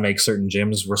of how to make certain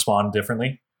gyms respond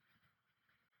differently?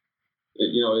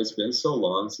 It's been so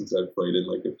long since I've played in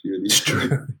like a few of these,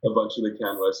 like, a bunch of the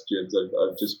CanWest gyms.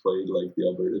 I've just played like the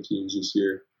Alberta teams this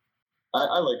year.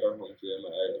 I like our home gym.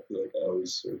 I feel like I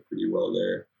always serve pretty well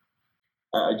there.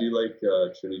 I do like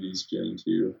Trinity's gym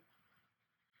too.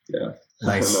 Yeah.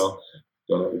 Nice. I don't know.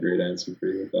 Don't have a great answer for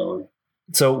you with that one.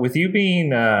 So with you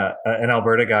being an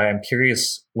Alberta guy, I'm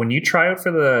curious, when you try out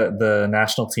for the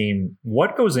national team,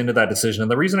 what goes into that decision? And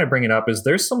the reason I bring it up is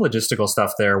there's some logistical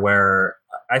stuff there where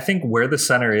I think where the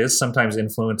center is sometimes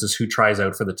influences who tries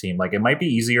out for the team. Like it might be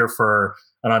easier for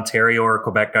an Ontario or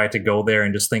Quebec guy to go there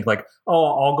and just think like, oh,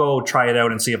 I'll go try it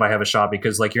out and see if I have a shot,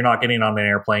 because like you're not getting on an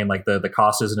airplane, like the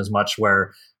cost isn't as much.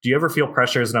 Where do you ever feel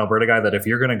pressure as an Alberta guy that if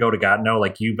you're going to go to Gatineau,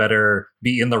 like you better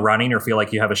be in the running or feel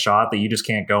like you have a shot, that you just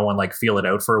can't go and like feel it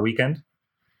out for a weekend?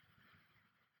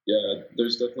 Yeah,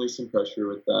 there's definitely some pressure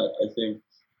with that. I think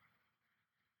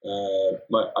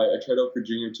I tried out for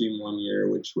junior team 1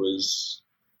 year, which was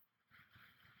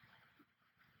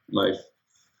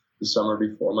the summer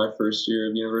before my first year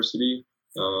of university,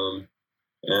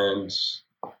 and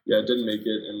yeah, I didn't make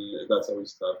it, and that's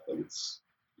always tough. Like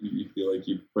you feel like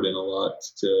you put in a lot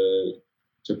to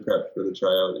prep for the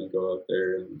tryout and go out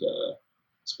there and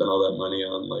spend all that money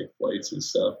on like flights and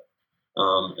stuff.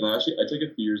 And I took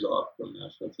a few years off from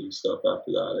national team stuff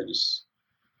after that. I just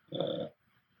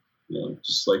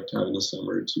just liked having the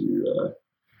summer to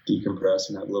decompress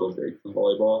and have a little break from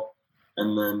volleyball.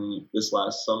 And then this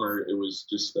last summer, it was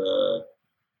just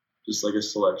like a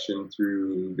selection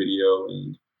through video,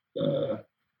 and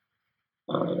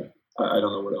I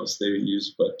don't know what else they would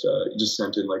use, but just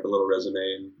sent in like a little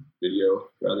resume and video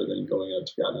rather than going out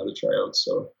to Gatineau to try out.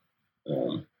 So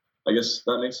I guess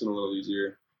that makes it a little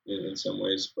easier in some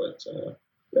ways. But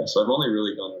yeah, so I've only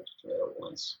really gone out to try out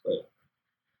once, but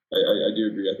I do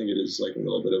agree. I think it is like a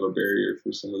little bit of a barrier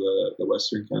for some of the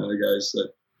Western Canada guys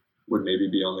that would maybe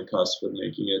be on the cusp of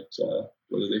making it,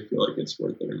 whether they feel like it's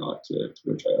worth it or not to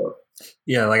go try out.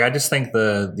 Yeah, like I just think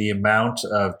the amount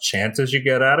of chances you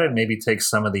get at it maybe takes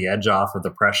some of the edge off of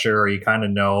the pressure, or you kind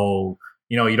of know,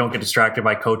 you don't get distracted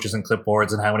by coaches and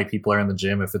clipboards and how many people are in the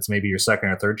gym if it's maybe your second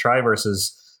or third try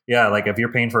versus, yeah, like if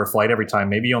you're paying for a flight every time,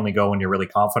 maybe you only go when you're really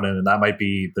confident, and that might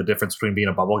be the difference between being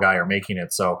a bubble guy or making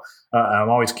it. So I'm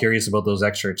always curious about those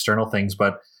extra external things.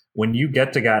 But when you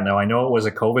get to Gatineau, I know it was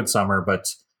a COVID summer, but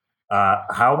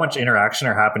how much interaction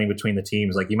are happening between the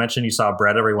teams? Like you mentioned, you saw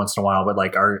Brett every once in a while, but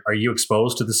like, are you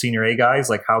exposed to the senior A guys?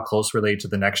 Like how close were they to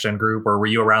the next gen group, or were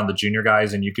you around the junior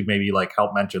guys and you could maybe like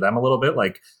help mentor them a little bit?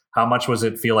 Like how much was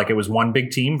it feel like it was one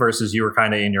big team versus you were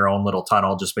kind of in your own little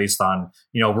tunnel just based on,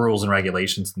 rules and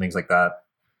regulations and things like that?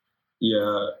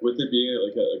 Yeah, with it being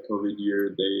like a COVID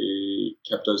year, they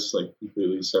kept us like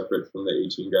completely separate from the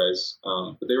 18 guys,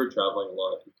 but they were traveling a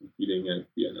lot and competing at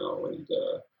BNL and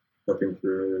prepping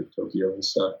for Tokyo and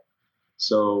stuff.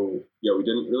 So yeah, we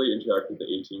didn't really interact with the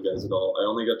 18 guys at all. I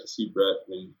only got to see Brett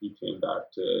when he came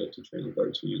back to train with our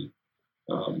team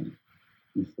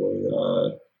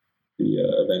before the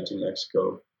event in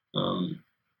Mexico.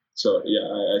 So yeah,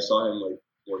 I saw him like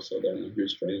more so than when he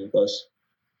was training with us.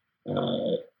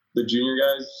 The junior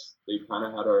guys, they kind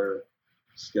of had our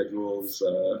schedules,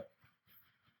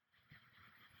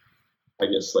 I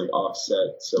guess, like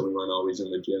offset, so we weren't always in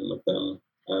the gym with them.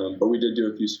 But we did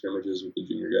do a few scrimmages with the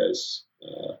junior guys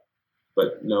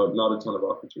but no, not a ton of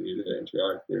opportunity to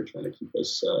interact. They're trying to keep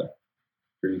us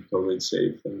pretty COVID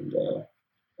safe and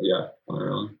on our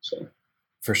own. So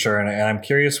for sure, and I'm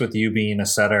curious with you being a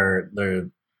setter,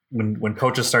 when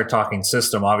coaches start talking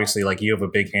system, obviously, like you have a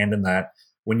big hand in that.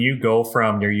 When you go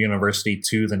from your university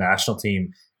to the national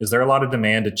team, is there a lot of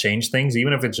demand to change things,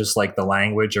 even if it's just like the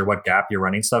language or what gap you're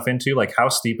running stuff into? Like, how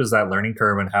steep is that learning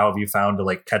curve, and how have you found to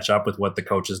like catch up with what the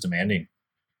coach is demanding?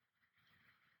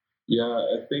 Yeah,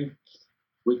 I think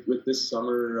with this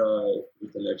summer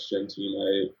with the next gen team,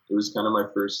 it was kind of my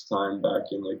first time back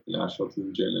in like the national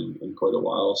team gym in quite a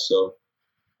while. So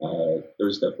there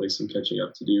was definitely some catching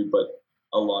up to do, but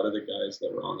a lot of the guys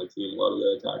that were on the team, a lot of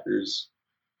the attackers,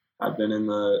 have been in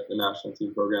the national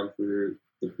team program for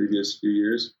the previous few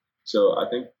years. So I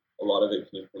think a lot of it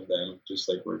came from them, just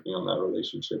like working on that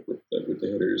relationship with the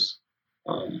hitters.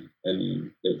 And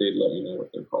they'd let me know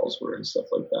what their calls were and stuff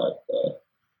like that.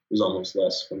 It was almost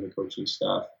less from the coaching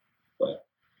staff, but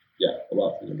yeah, a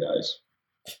lot from the guys.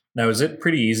 Now, is it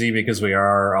pretty easy because we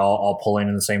are all pulling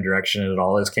in the same direction at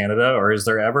all as Canada, or is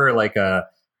there ever like a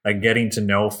getting to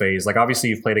know phase? Like, obviously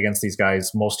you've played against these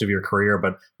guys most of your career,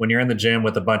 but when you're in the gym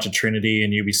with a bunch of Trinity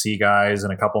and UBC guys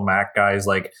and a couple MAC guys,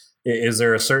 like, is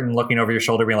there a certain looking over your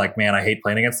shoulder being like, man, I hate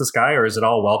playing against this guy? Or is it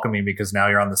all welcoming because now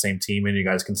you're on the same team and you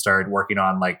guys can start working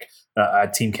on like a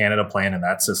Team Canada plan in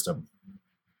that system?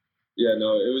 Yeah,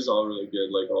 no, it was all really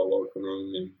good, like all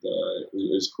welcoming, and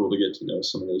it was cool to get to know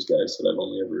some of those guys that I've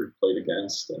only ever played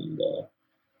against, and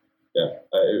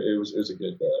it was a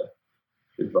good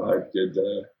vibe, it's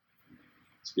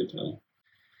a good time.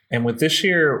 And with this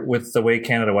year, with the way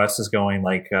Canada West is going,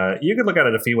 like you could look at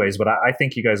it a few ways, but I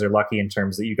think you guys are lucky in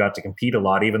terms that you got to compete a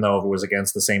lot, even though if it was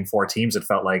against the same four teams. It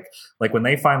felt like when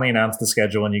they finally announced the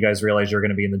schedule and you guys realized you were going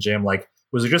to be in the gym, like,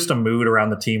 was there just a mood around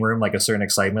the team room, like a certain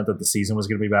excitement that the season was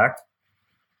going to be back?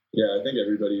 Yeah, I think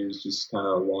everybody was just kind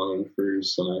of longing for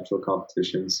some actual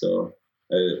competition. So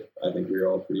I think we were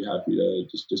all pretty happy to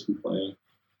just be playing.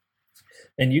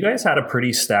 And you guys had a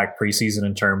pretty stacked preseason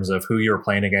in terms of who you were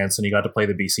playing against, and you got to play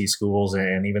the BC schools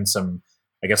and even some,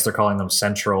 I guess they're calling them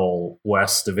Central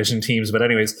West Division teams. But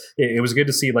anyways, it was good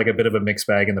to see like a bit of a mixed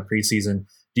bag in the preseason.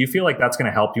 Do you feel like that's going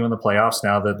to help you in the playoffs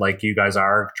now that like you guys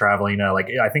are traveling? Like,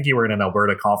 I think you were in an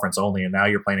Alberta conference only, and now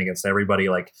you're playing against everybody.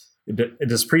 Like,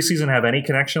 does preseason have any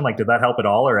connection? Like, did that help at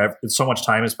all, or so much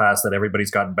time has passed that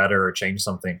everybody's gotten better or changed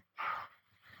something?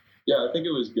 Yeah, I think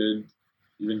it was good,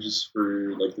 even just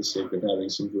for like the sake of having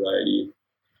some variety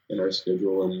in our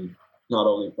schedule and not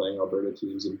only playing Alberta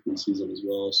teams in preseason as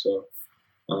well. So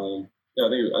I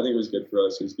think it was good for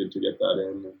us. It was good to get that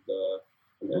in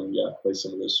and then play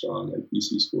some of those strong like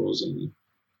BC schools and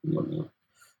whatnot.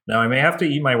 Now, I may have to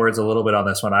eat my words a little bit on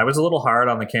this one. I was a little hard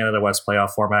on the Canada West playoff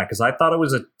format because I thought it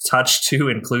was a touch too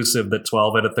inclusive that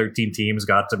 12 out of 13 teams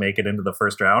got to make it into the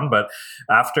first round. But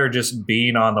after just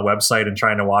being on the website and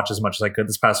trying to watch as much as I could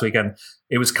this past weekend,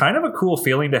 it was kind of a cool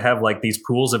feeling to have like these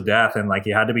pools of death and like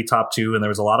you had to be top two and there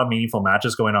was a lot of meaningful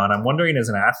matches going on. I'm wondering as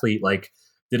an athlete, like,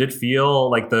 did it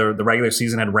feel like the regular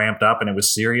season had ramped up and it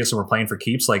was serious and we're playing for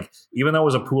keeps? Like, even though it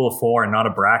was a pool of four and not a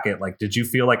bracket, like, did you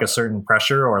feel like a certain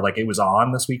pressure or like it was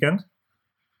on this weekend?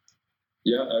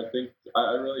 Yeah, I think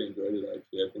I really enjoyed it,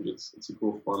 actually. I think it's a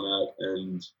cool format,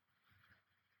 and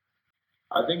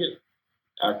I think it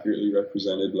accurately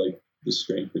represented like the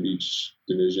strength of each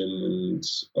division, and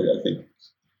I think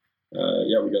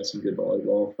we got some good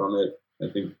volleyball from it. I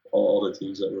think all the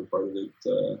teams that were part of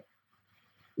it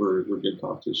were good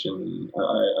competition, and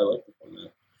I like the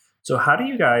format. So how do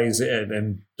you guys,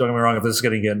 and don't get me wrong, if this is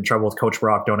going to get in trouble with Coach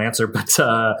Brock, don't answer, but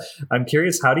I'm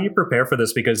curious, how do you prepare for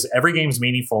this? Because every game's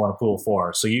meaningful in a pool of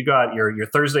four. So you got your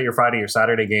Thursday, your Friday, your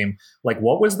Saturday game. Like,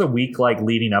 what was the week like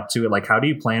leading up to it? Like, how do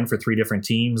you plan for three different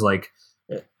teams? Like,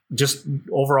 just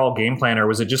overall game plan, or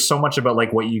was it just so much about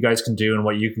like what you guys can do and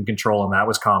what you can control, and that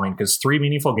was calming? Because 3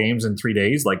 meaningful games in 3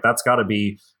 days, like that's got to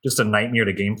be just a nightmare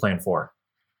to game plan for.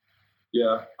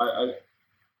 Yeah,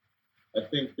 I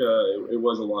think it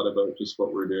was a lot about just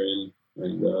what we're doing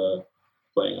and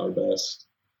playing our best.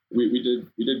 We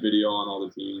did video on all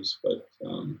the teams, but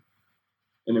and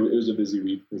it was a busy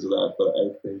week because of that. But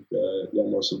I think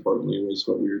most importantly was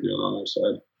what we were doing on our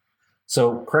side.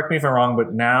 So correct me if I'm wrong,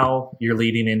 but now you're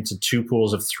leading into 2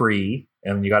 pools of 3,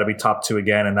 and you got to be top 2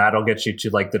 again, and that'll get you to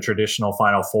like the traditional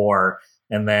Final Four.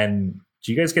 And then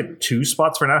do you guys get 2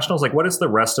 spots for nationals? Like, what is the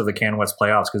rest of the Can West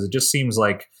playoffs? Because it just seems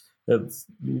like a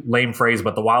lame phrase,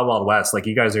 but the Wild Wild West. Like,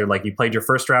 you guys are like, you played your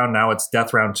first round, now it's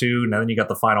death round 2, and then you got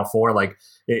the Final Four. Like,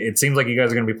 it seems like you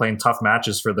guys are going to be playing tough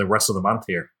matches for the rest of the month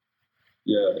here.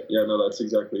 Yeah, no, that's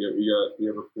exactly it. We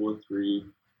have a pool of 3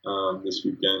 this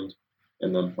weekend,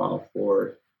 and then Final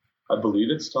Four. I believe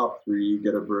it's top three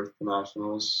get a berth to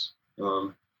nationals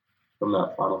from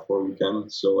that Final Four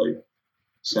weekend. So like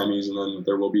semis, and then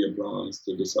there will be a bronze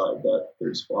to decide that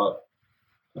third spot.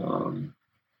 I'm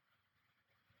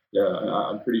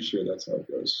pretty sure that's how it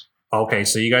goes. Okay,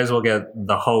 so you guys will get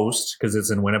the host because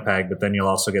it's in Winnipeg, but then you'll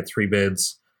also get 3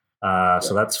 bids.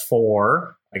 So that's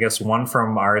 4. I guess 1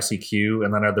 from RSEQ,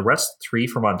 and then are the rest 3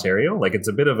 from Ontario? Like, it's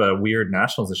a bit of a weird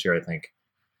nationals this year, I think.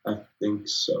 I think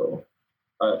so.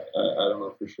 I don't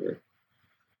know for sure.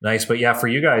 Nice, but yeah, for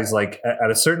you guys, like at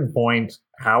a certain point,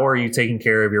 how are you taking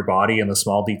care of your body and the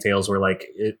small details? Where like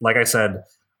I said,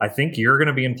 I think you're going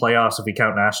to be in playoffs if we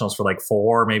count nationals for like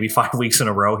 4, maybe 5 weeks in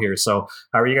a row here. So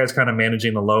how are you guys kind of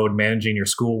managing the load, managing your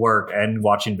schoolwork and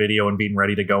watching video and being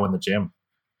ready to go in the gym?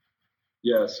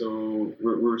 Yeah, so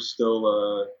we're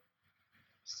still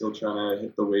trying to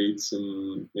hit the weights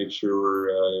and make sure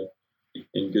we're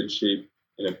in good shape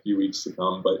in a few weeks to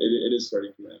come. But it is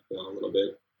starting to ramp down a little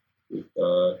bit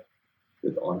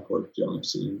with on-court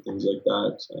jumps and things like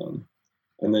that.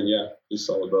 And then just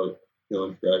all about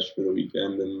feeling fresh for the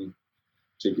weekend and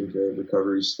taking care of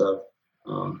recovery stuff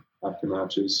after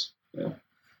matches. Yeah.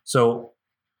 So,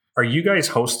 are you guys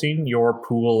hosting your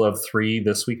pool of 3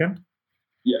 this weekend?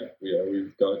 Yeah,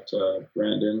 we've got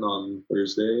Brandon on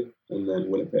Thursday and then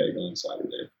Winnipeg on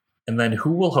Saturday. And then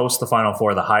who will host the Final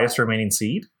Four? The highest remaining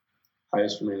seed?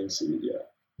 Highest remaining seed, yeah.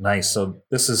 Nice. So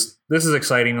this is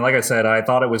exciting. Like I said, I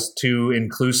thought it was too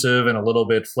inclusive and a little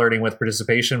bit flirting with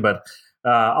participation, but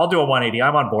I'll do a 180.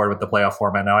 I'm on board with the playoff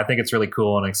format now. I think it's really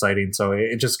cool and exciting. So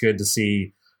it's just good to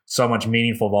see so much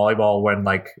meaningful volleyball when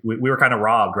like we were kind of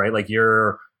robbed, right? Like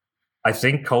I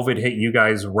think COVID hit you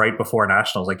guys right before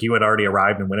nationals. Like you had already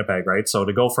arrived in Winnipeg, right? So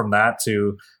to go from that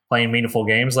to playing meaningful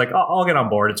games, like I'll get on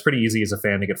board. It's pretty easy as a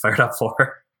fan to get fired up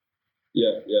for.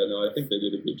 Yeah, no, I think they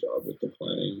did a good job with the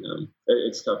planning.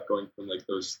 It's tough going from like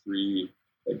those 3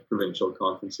 like provincial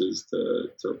conferences to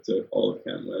all of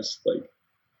Canada West. Like,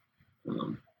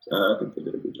 I think they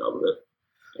did a good job of it.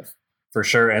 Yeah. For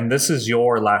sure. And this is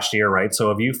your last year, right? So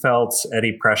have you felt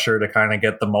any pressure to kind of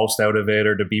get the most out of it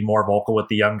or to be more vocal with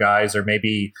the young guys or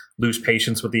maybe lose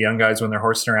patience with the young guys when they're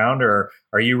horsing around? Or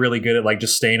are you really good at like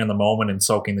just staying in the moment and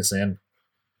soaking this in?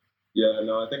 Yeah,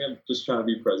 no, I think I'm just trying to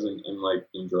be present and like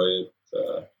enjoy it.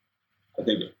 I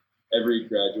think every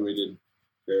graduated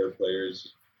pair of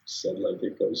players said like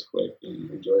it goes quick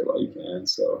and enjoy it while you can.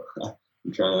 So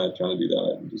I'm trying to do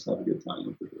that and just have a good time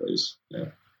with the boys. Yeah.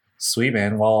 Sweet,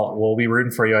 man. Well, we'll be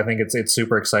rooting for you. I think it's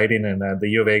super exciting, and the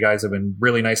U of A guys have been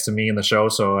really nice to me in the show.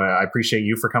 So I appreciate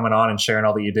you for coming on and sharing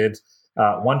all that you did.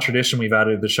 One tradition we've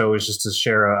added to the show is just to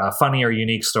share a funny or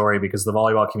unique story because the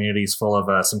volleyball community is full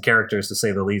of some characters, to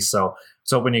say the least. So I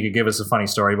was hoping you could give us a funny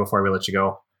story before we let you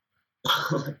go.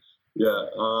 Yeah.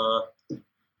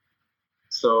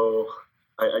 So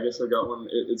I guess I got one.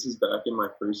 This is back in my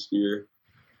first year.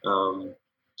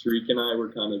 Tariq and I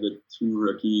were kind of the 2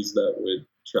 rookies that would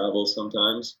travel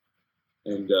sometimes,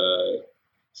 and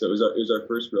so it was our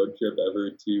first road trip ever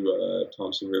to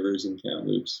Thompson Rivers and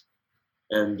Kamloops.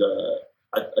 And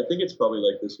I think it's probably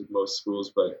like this with most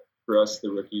schools, but for us, the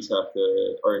rookies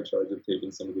are in charge of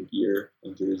taking some of the gear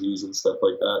and jerseys and stuff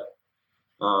like that.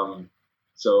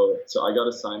 So I got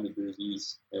assigned the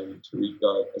jerseys, and Tariq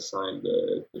got assigned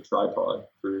the tripod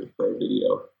for our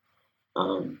video.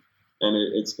 And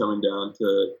it's coming down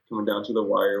to the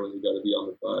wire when we got to be on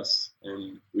the bus,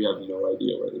 and we have no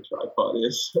idea where the tripod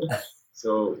is.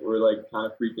 So we're like kind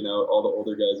of freaking out. All the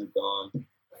older guys are gone.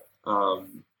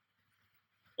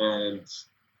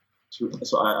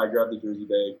 So I grabbed the jersey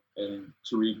bag, and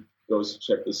Tariq goes to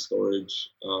check the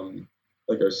storage,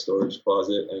 like our storage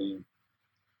closet, and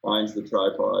finds the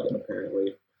tripod.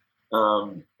 Apparently,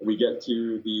 we get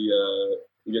to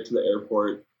the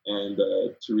airport, and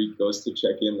Tariq goes to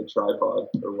check in the tripod,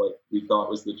 or what we thought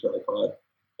was the tripod,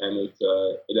 and it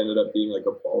ended up being like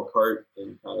a ball cart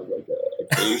in kind of like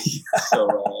a case. So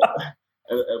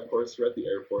and of course we're at the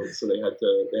airport, so they had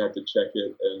to check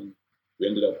it, and we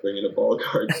ended up bringing a ball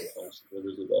cart to Thompson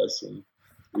Rivers with us, and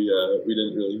we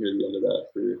didn't really hear the end of that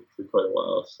for quite a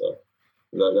while. So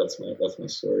that's my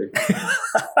story.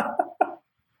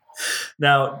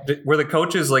 Now, were the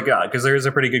coaches like, because there is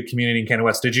a pretty good community in Canada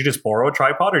West, did you just borrow a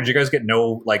tripod, or did you guys get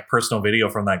no like personal video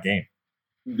from that game?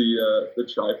 The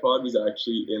tripod was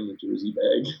actually in the jersey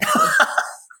bag.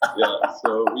 Yeah,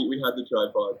 so we had the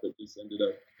tripod, but just ended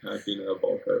up packing a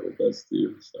ball cart with us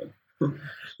too. So.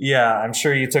 Yeah, I'm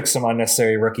sure you took some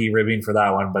unnecessary rookie ribbing for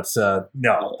that one, but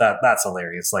no, that's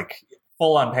hilarious. Like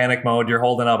full on panic mode. You're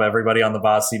holding up everybody on the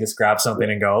bus. You just grab something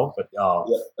and go. But yeah,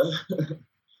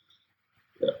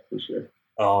 for sure.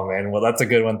 Oh man, well that's a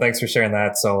good one. Thanks for sharing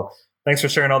that. So thanks for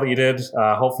sharing all that you did.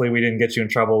 Hopefully we didn't get you in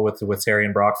trouble with Terry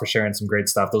and Brock for sharing some great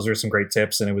stuff. Those are some great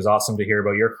tips, and it was awesome to hear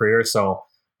about your career. So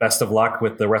best of luck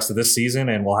with the rest of this season,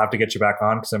 and we'll have to get you back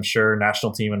on because I'm sure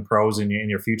national team and pros in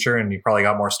your future, and you probably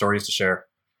got more stories to share.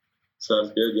 Sounds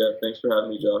good. Yeah, thanks for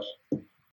having me, Josh.